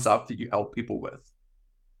else comes up that you help people with?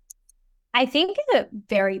 I think a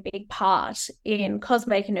very big part in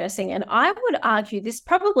cosmetic nursing, and I would argue this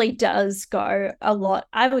probably does go a lot,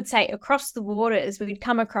 I would say across the waters, we'd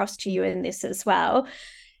come across to you in this as well,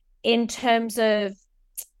 in terms of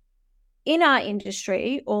in our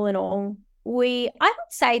industry, all in all, I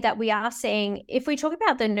would say that we are seeing, if we talk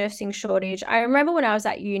about the nursing shortage, I remember when I was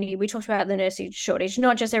at uni, we talked about the nursing shortage,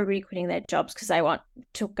 not just everybody quitting their jobs because they want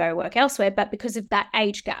to go work elsewhere, but because of that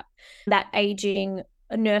age gap, that aging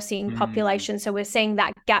nursing population. So we're seeing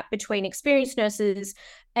that gap between experienced nurses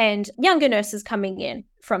and younger nurses coming in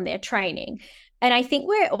from their training. And I think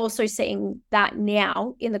we're also seeing that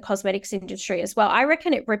now in the cosmetics industry as well. I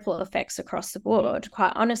reckon it ripple effects across the board,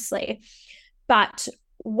 quite honestly. But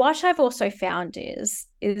what I've also found is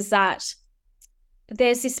that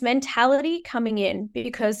there's this mentality coming in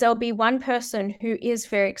because there'll be one person who is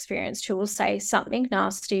very experienced who will say something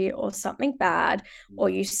nasty or something bad, or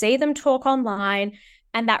you see them talk online,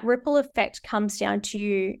 and that ripple effect comes down to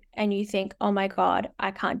you and you think, oh my God,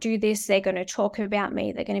 I can't do this. They're going to talk about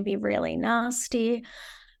me. They're going to be really nasty.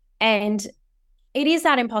 And it is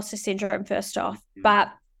that imposter syndrome, first off.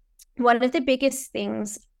 But one of the biggest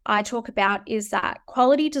things I talk about is that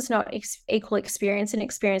quality does not equal experience, and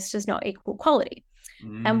experience does not equal quality.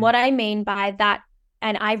 And what I mean by that,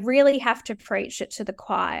 and I really have to preach it to the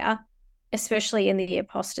choir, especially in the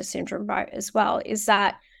imposter syndrome boat as well, is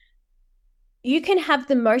that you can have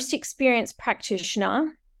the most experienced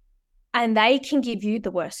practitioner and they can give you the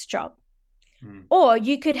worst job. Or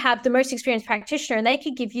you could have the most experienced practitioner and they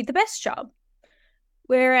could give you the best job.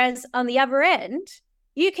 Whereas on the other end,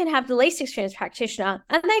 you can have the least experienced practitioner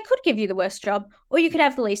and they could give you the worst job, or you could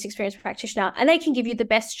have the least experienced practitioner and they can give you the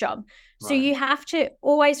best job. Right. So you have to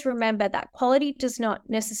always remember that quality does not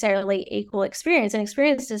necessarily equal experience, and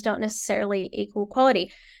experience does not necessarily equal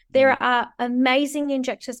quality. There are amazing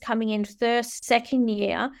injectors coming in first, second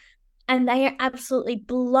year, and they are absolutely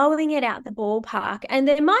blowing it out the ballpark. And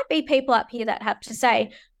there might be people up here that have to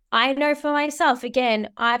say, I know for myself, again,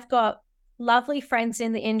 I've got lovely friends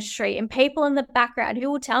in the industry and people in the background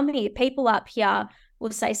who will tell me, people up here will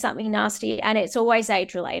say something nasty, and it's always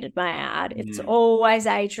age-related, my ad. It's always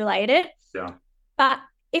age-related. Yeah. But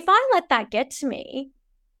if I let that get to me,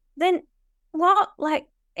 then what, like,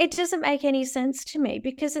 it doesn't make any sense to me,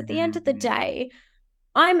 because at the end of the day,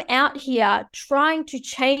 I'm out here trying to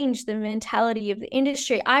change the mentality of the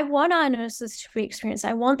industry. I want our nurses to be experienced.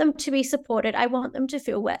 I want them to be supported. I want them to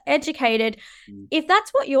feel well educated. If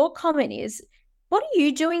that's what your comment is, what are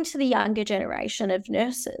you doing to the younger generation of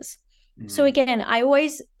nurses? So again, I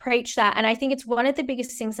always preach that. And I think it's one of the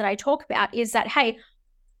biggest things that I talk about is that, hey,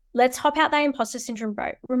 let's hop out that imposter syndrome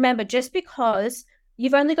boat. Remember, just because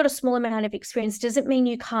you've only got a small amount of experience doesn't mean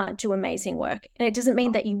you can't do amazing work. And it doesn't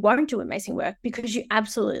mean that you won't do amazing work, because you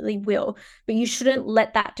absolutely will. But you shouldn't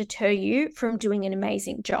let that deter you from doing an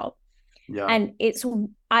amazing job. Yeah. And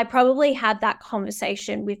I probably had that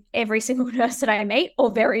conversation with every single nurse that I meet,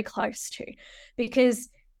 or very close to, because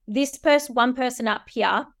one person up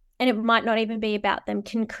here, and it might not even be about them,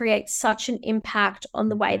 can create such an impact on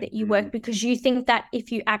the way that you work, because you think that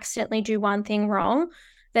if you accidentally do one thing wrong,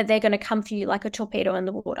 that they're going to come for you like a torpedo in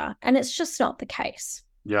the water. And it's just not the case.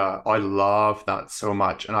 Yeah, I love that so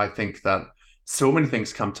much. And I think that so many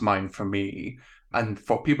things come to mind for me, and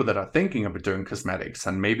for people that are thinking about doing cosmetics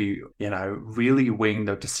and maybe, really weighing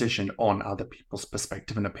their decision on other people's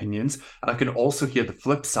perspective and opinions. And I can also hear the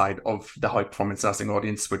flip side of the high performance nursing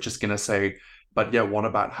audience, which is going to say, but yeah, what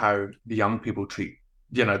about how the young people treat,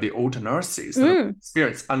 the older nurses that have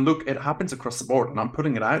experience? And look, it happens across the board, and I'm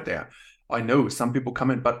putting it out there. I know some people come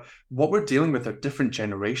in, but what we're dealing with are different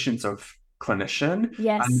generations of clinician.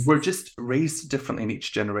 Yes. And we're just raised differently in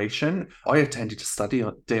each generation. I attended a study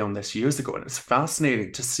day on this years ago, and it's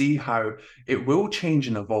fascinating to see how it will change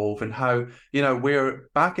and evolve, and how, where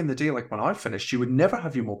back in the day, like when I finished, you would never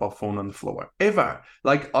have your mobile phone on the floor, ever.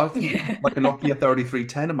 Like I think like a Nokia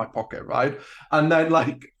 3310 in my pocket, right? And then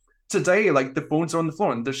today, the phones are on the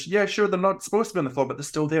floor, and sure, they're not supposed to be on the floor, but they're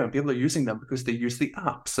still there, and people are using them because they use the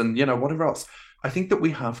apps and, whatever else. I think that we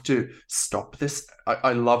have to stop this.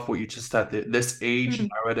 I love what you just said, this age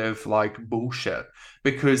narrative, bullshit,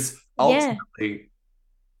 because ultimately,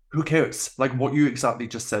 who cares? Like what you exactly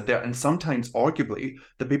just said there. And sometimes, arguably,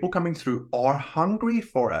 the people coming through are hungry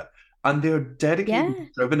for it. And they're dedicated,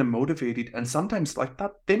 driven, and motivated. And sometimes, like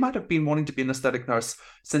that, they might have been wanting to be an aesthetic nurse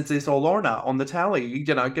since they saw Lorna on the telly,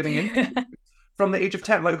 getting into from the age of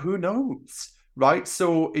 10. Like, who knows? Right?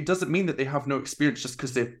 So it doesn't mean that they have no experience just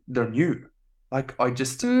because they're new. Like, I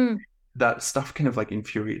just that stuff kind of like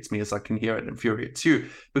infuriates me, as I can hear it infuriates you,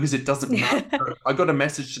 because it doesn't matter. I got a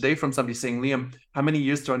message today from somebody saying, Liam, how many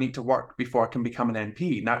years do I need to work before I can become an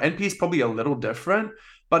NP? Now, NP is probably a little different,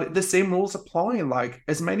 but the same rules apply. Like,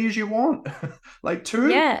 as many as you want. Like 2,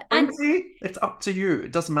 Yeah, 20, it's up to you.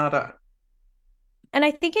 It doesn't matter. And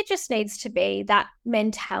I think it just needs to be that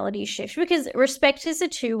mentality shift, because respect is a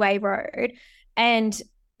two-way road. And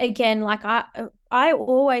again, like I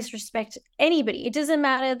always respect anybody. It doesn't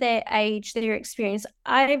matter their age, their experience.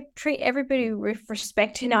 I treat everybody with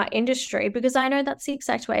respect in our industry, because I know that's the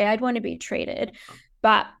exact way I'd want to be treated.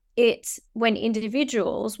 But it's when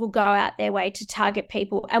individuals will go out their way to target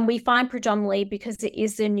people, and we find predominantly, because it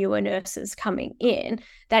is the newer nurses coming in,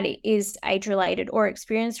 that it is age-related or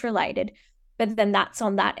experience-related. But then that's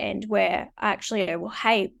on that end where I actually go, well,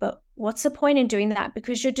 hey, but what's the point in doing that?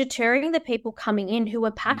 Because you're deterring the people coming in who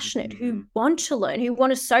are passionate, who want to learn, who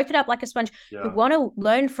want to soak it up like a sponge, who want to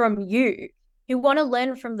learn from you, who want to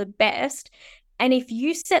learn from the best. And if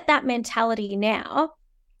you set that mentality now,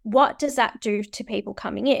 what does that do to people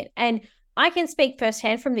coming in? And I can speak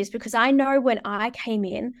firsthand from this, because I know when I came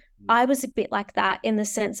in, I was a bit like that, in the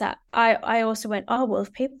sense that I also went, oh, well,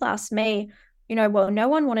 if people ask me, well, no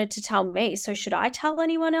one wanted to tell me, so should I tell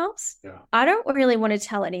anyone else? Yeah. I don't really want to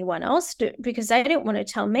tell anyone else because they didn't want to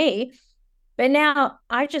tell me. But now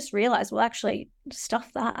I just realized, well, actually, stuff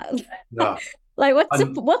that. Yeah. Like,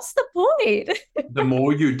 what's the point? The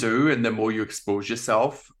more you do and the more you expose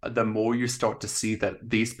yourself, the more you start to see that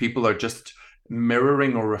these people are just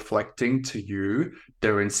mirroring or reflecting to you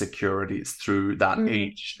their insecurities through that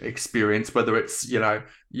age experience, whether it's,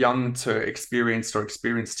 young to experienced or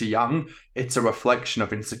experienced to young. It's a reflection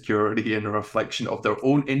of insecurity and a reflection of their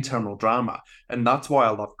own internal drama. And that's why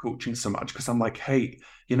I love coaching so much, because I'm like, hey,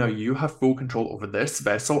 you have full control over this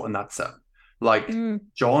vessel, and that's it. Like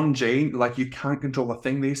John, Jane, like, you can't control a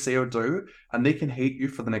thing they say or do, and they can hate you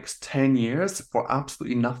for the next 10 years for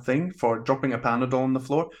absolutely nothing, for dropping a Panadol on the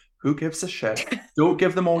floor. Who gives a shit? Don't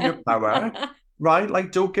give them all your power, right?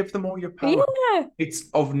 Like, don't give them all your power. Yeah. It's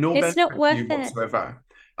of no benefit to you whatsoever.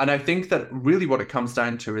 And I think that really what it comes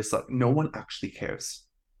down to is that no one actually cares.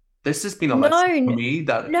 This has been a lesson for me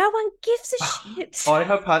that no one gives a shit. I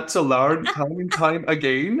have had to learn time and time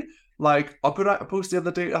again. Like, I put out a post the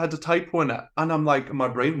other day, I had a typo in it, and I'm like, my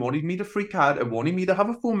brain wanted me to freak out, it wanted me to have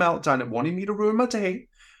a full meltdown, it wanted me to ruin my day.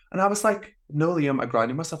 And I was like, no, Liam, I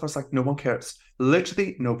grounded myself. I was like, no one cares.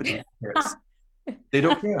 Literally, nobody cares. They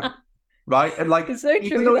don't care. Right? And like, it's so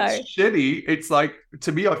even though it's shitty, it's like,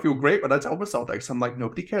 to me, I feel great when I tell myself that, because I'm like,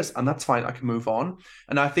 nobody cares. And that's fine. I can move on.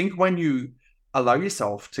 And I think when you allow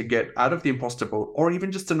yourself to get out of the imposter boat, or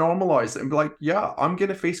even just to normalize it and be like, yeah, I'm going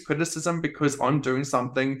to face criticism because I'm doing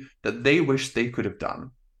something that they wish they could have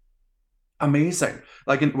done. Amazing.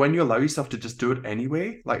 Like, when you allow yourself to just do it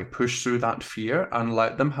anyway, like, push through that fear and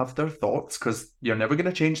let them have their thoughts, because you're never going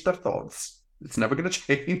to change their thoughts. It's never going to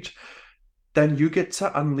change. Then you get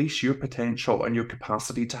to unleash your potential and your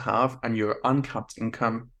capacity to have, and your uncapped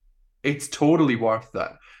income. It's totally worth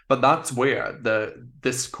it. But that's where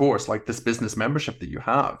this course, like this business membership that you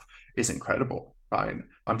have, is incredible, right?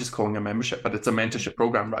 I'm just calling it a membership, but it's a mentorship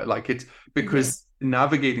program, right? Like, it's because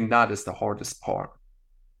navigating that is the hardest part.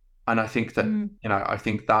 And I think that, I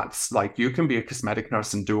think that's like, you can be a cosmetic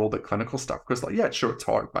nurse and do all the clinical stuff, because like, yeah, sure, it's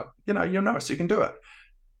hard, but you're a nurse, you can do it.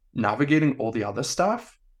 Navigating all the other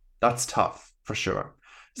stuff, that's tough for sure.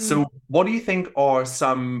 So what do you think are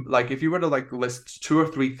some, like, if you were to like list 2 or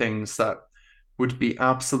 3 things that would be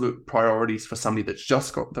absolute priorities for somebody that's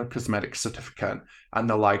just got their cosmetic certificate and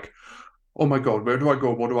they're like, oh my God, where do I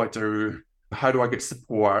go? What do I do? How do I get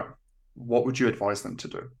support? What would you advise them to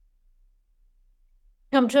do?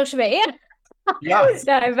 Come talk to me. Yeah. No,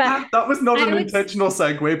 that was not an intentional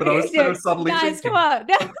segue, but I was so suddenly thinking. Come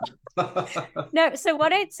on. No, so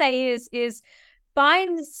what I'd say is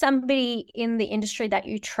find somebody in the industry that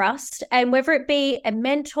you trust, and whether it be a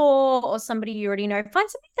mentor or somebody you already know, find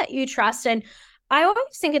somebody that you trust. And I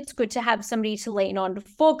always think it's good to have somebody to lean on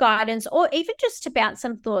for guidance, or even just to bounce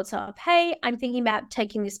some thoughts off. Hey, I'm thinking about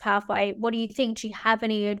taking this pathway. What do you think? Do you have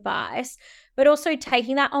any advice? But also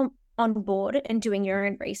taking that on board and doing your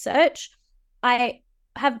own research. I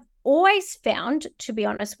have always found, to be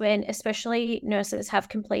honest, when especially nurses have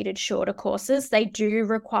completed shorter courses, they do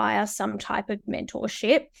require some type of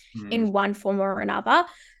mentorship in one form or another.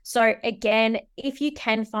 So again, if you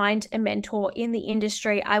can find a mentor in the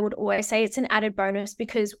industry, I would always say it's an added bonus,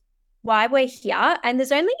 because why we're here, and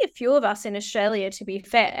there's only a few of us in Australia, to be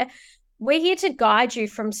fair, we're here to guide you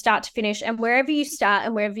from start to finish, and wherever you start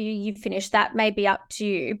and wherever you finish, that may be up to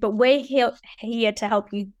you, but we're here to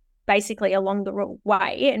help you basically along the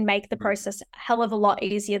way and make the process a hell of a lot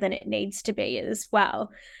easier than it needs to be as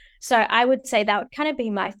well. So I would say that would kind of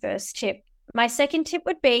be my first tip. My second tip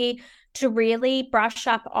would be to really brush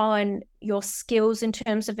up on your skills in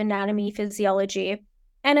terms of anatomy, physiology,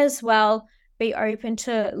 and as well be open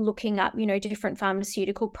to looking up, different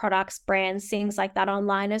pharmaceutical products, brands, things like that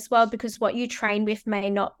online as well, because what you train with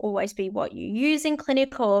may not always be what you use in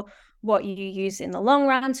clinic or what you use in the long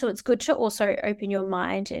run. So it's good to also open your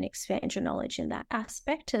mind and expand your knowledge in that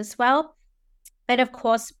aspect as well. And of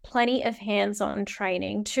course, plenty of hands-on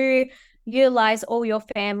training to utilize all your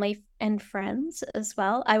family and friends as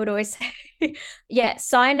well. I would always say,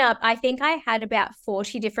 sign up. I think I had about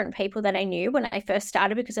 40 different people that I knew when I first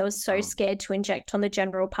started because I was so scared to inject on the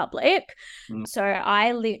general public. So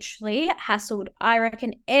I literally hassled, I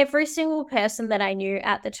reckon, every single person that I knew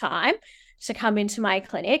at the time to come into my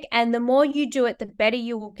clinic. And the more you do it, the better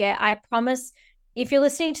you will get. I promise. If you're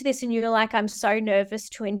listening to this and you're like, I'm so nervous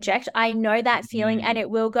to inject, I know that feeling and it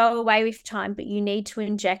will go away with time, but you need to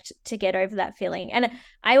inject to get over that feeling. And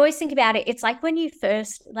I always think about it. It's like when you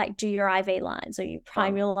first do your IV lines or you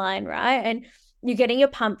prime your line, right? And you're getting your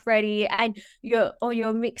pump ready and you're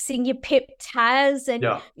mixing your pip Taz and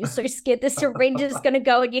you're so scared the syringe is going to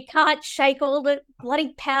go and you can't shake all the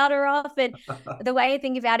bloody powder off. And the way I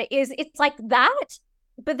think about it is it's like that.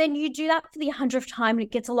 But then you do that for the 100th time and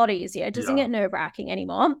it gets a lot easier. It doesn't get nerve-wracking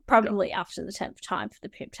anymore, probably after the 10th time for the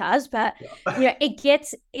pip Taz, but it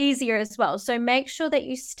gets easier as well. So make sure that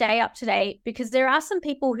you stay up to date because there are some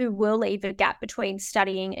people who will leave a gap between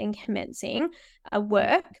studying and commencing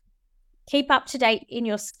work. Keep up to date in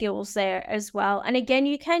your skills there as well. And again,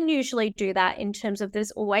 you can usually do that in terms of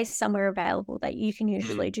there's always somewhere available that you can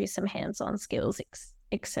usually do some hands-on skills,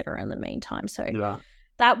 etc. in the meantime. So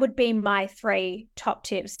that would be my 3 top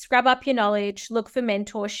tips. Scrub up your knowledge, look for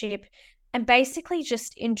mentorship, and basically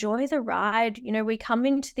just enjoy the ride. We come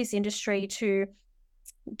into this industry to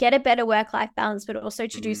get a better work-life balance, but also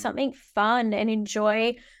to do something fun and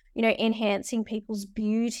enjoy, enhancing people's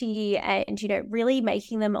beauty and, really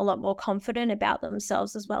making them a lot more confident about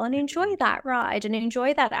themselves as well, and enjoy that ride and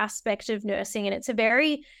enjoy that aspect of nursing. And it's a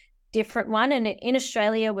very different one. And in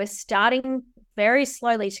Australia, we're starting very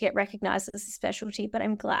slowly to get recognized as a specialty, but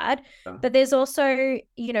I'm glad. But there's also,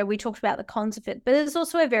 we talked about the cons of it, but there's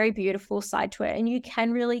also a very beautiful side to it. And you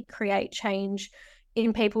can really create change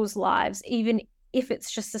in people's lives, even if it's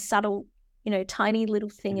just a subtle, tiny little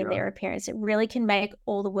thing in their appearance. It really can make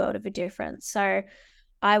all the world of a difference. So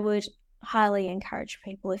I would highly encourage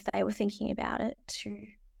people, if they were thinking about it, to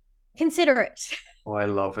consider it. Oh, I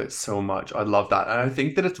love it so much. I love that. And I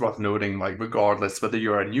think that it's worth noting, regardless, whether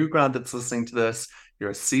you're a new grad that's listening to this,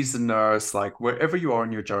 you're a seasoned nurse, wherever you are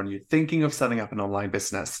in your journey, you're thinking of setting up an online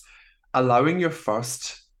business, allowing your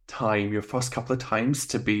first couple of times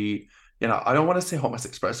to be, I don't want to say hot mess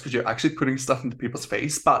express because you're actually putting stuff into people's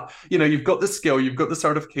face, but, you've got the skill, you've got the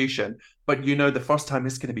certification, but the first time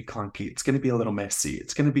is going to be clunky. It's going to be a little messy.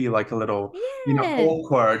 It's going to be a little,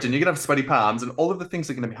 awkward, and you're going to have sweaty palms and all of the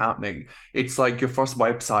things are going to be happening. It's like your first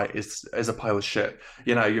website is a pile of shit.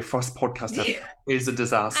 Your first podcast is a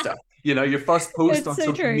disaster. Your first post on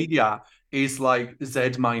social media is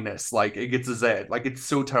Z minus, it gets a Z. It's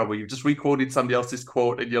so terrible. You've just recorded somebody else's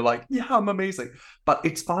quote and you're like, yeah, I'm amazing. But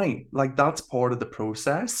it's fine. That's part of the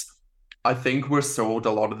process. I think we're sold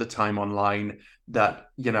a lot of the time online that,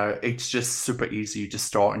 it's just super easy. You just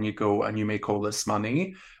start and you go and you make all this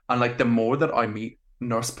money. And the more that I meet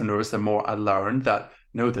nursepreneurs, the more I learn that,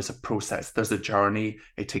 no, there's a process, there's a journey.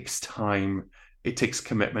 It takes time. It takes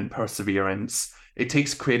commitment, perseverance. It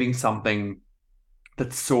takes creating something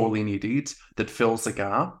that's sorely needed, that fills a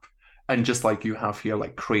gap. And just like you have here,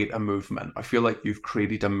 create a movement. I feel like you've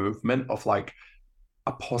created a movement of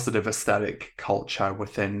a positive aesthetic culture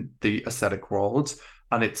within the aesthetic world.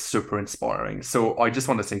 And it's super inspiring. So I just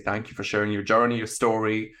want to say thank you for sharing your journey, your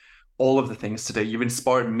story, all of the things today. You've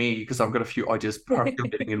inspired me because I've got a few ideas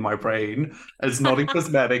percolating in my brain. It's not in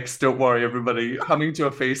cosmetics. Don't worry, everybody. Coming to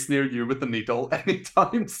a face near you with a needle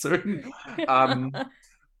anytime soon.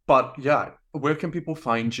 But yeah, where can people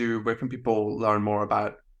find you? Where can people learn more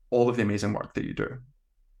about all of the amazing work that you do?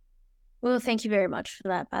 Well, thank you very much for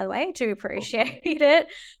that, by the way. I do appreciate it.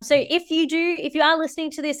 So if you are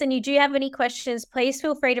listening to this and you do have any questions, please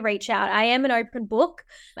feel free to reach out. I am an open book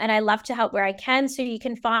and I love to help where I can. So you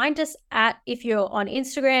can find us if you're on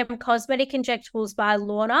Instagram, Cosmetic Injectables by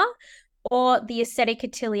Lorna, or the Aesthetic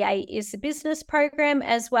Atelier is the business program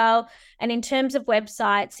as well. And in terms of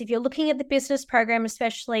websites, if you're looking at the business program,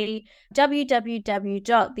 especially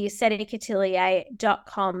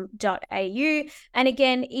www.theaestheticatelier.com.au. And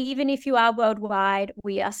again, even if you are worldwide,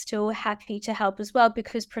 we are still happy to help as well,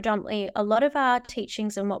 because predominantly a lot of our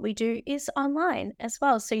teachings and what we do is online as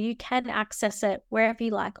well. So you can access it wherever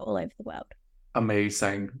you like all over the world.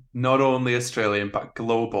 Amazing. Not only Australian, but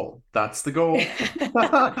global. That's the goal.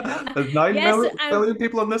 There's 9 billion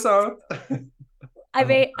people on this earth. I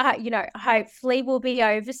mean, hopefully we'll be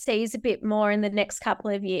overseas a bit more in the next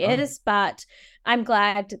couple of years, but I'm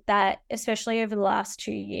glad that, especially over the last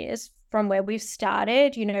 2 years from where we've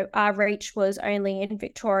started, our reach was only in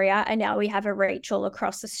Victoria, and now we have a reach all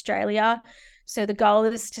across Australia. So the goal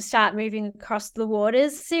is to start moving across the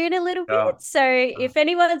waters soon a little bit. So if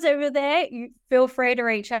anyone's over there, you feel free to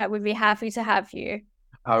reach out. We'd be happy to have you.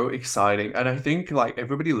 How exciting. And I think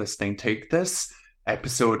everybody listening, take this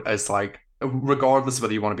episode as regardless of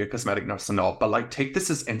whether you want to be a cosmetic nurse or not, but take this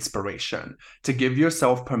as inspiration to give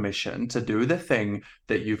yourself permission to do the thing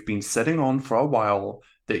that you've been sitting on for a while,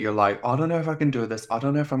 that you're I don't know if I can do this. I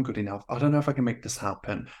don't know if I'm good enough. I don't know if I can make this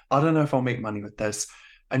happen. I don't know if I'll make money with this.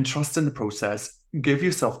 And trust in the process. Give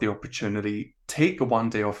yourself the opportunity. Take 1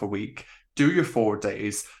 day off a week. Do your 4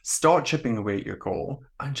 days. Start chipping away at your goal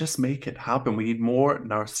and just make it happen. We need more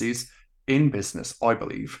nurses in business, I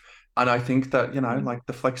believe. And I think that,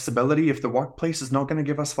 the flexibility, if the workplace is not going to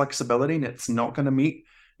give us flexibility and it's not going to meet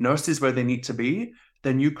nurses where they need to be,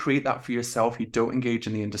 then you create that for yourself. You don't engage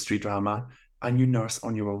in the industry drama, and you nurse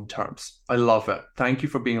on your own terms. I love it. Thank you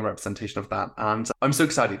for being a representation of that. And I'm so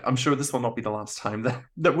excited. I'm sure this will not be the last time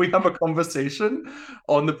that we have a conversation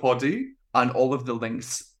on the poddy, and all of the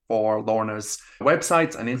links for Lorna's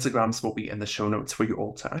websites and Instagrams will be in the show notes for you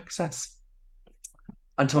all to access.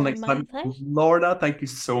 Until next time, Lorna, thank you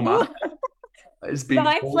so much. It's been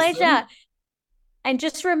my pleasure. And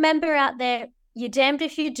just remember out there, you're damned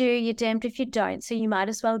if you do, you're damned if you don't. So you might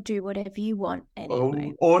as well do whatever you want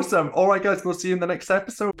anyway. Oh, awesome. All right, guys, we'll see you in the next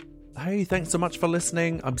episode. Hey, thanks so much for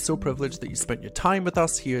listening. I'm so privileged that you spent your time with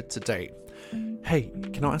us here today. Hey,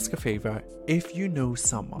 can I ask a favour? If you know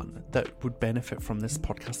someone that would benefit from this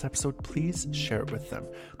podcast episode, please share it with them.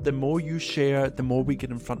 The more you share, the more we get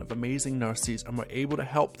in front of amazing nurses, and we're able to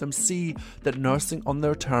help them see that nursing on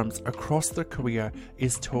their terms across their career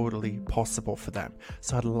is totally possible for them.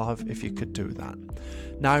 So I'd love if you could do that.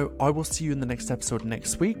 Now, I will see you in the next episode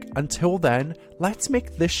next week. Until then, let's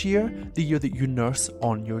make this year the year that you nurse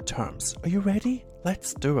on your terms. Are you ready?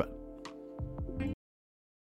 Let's do it.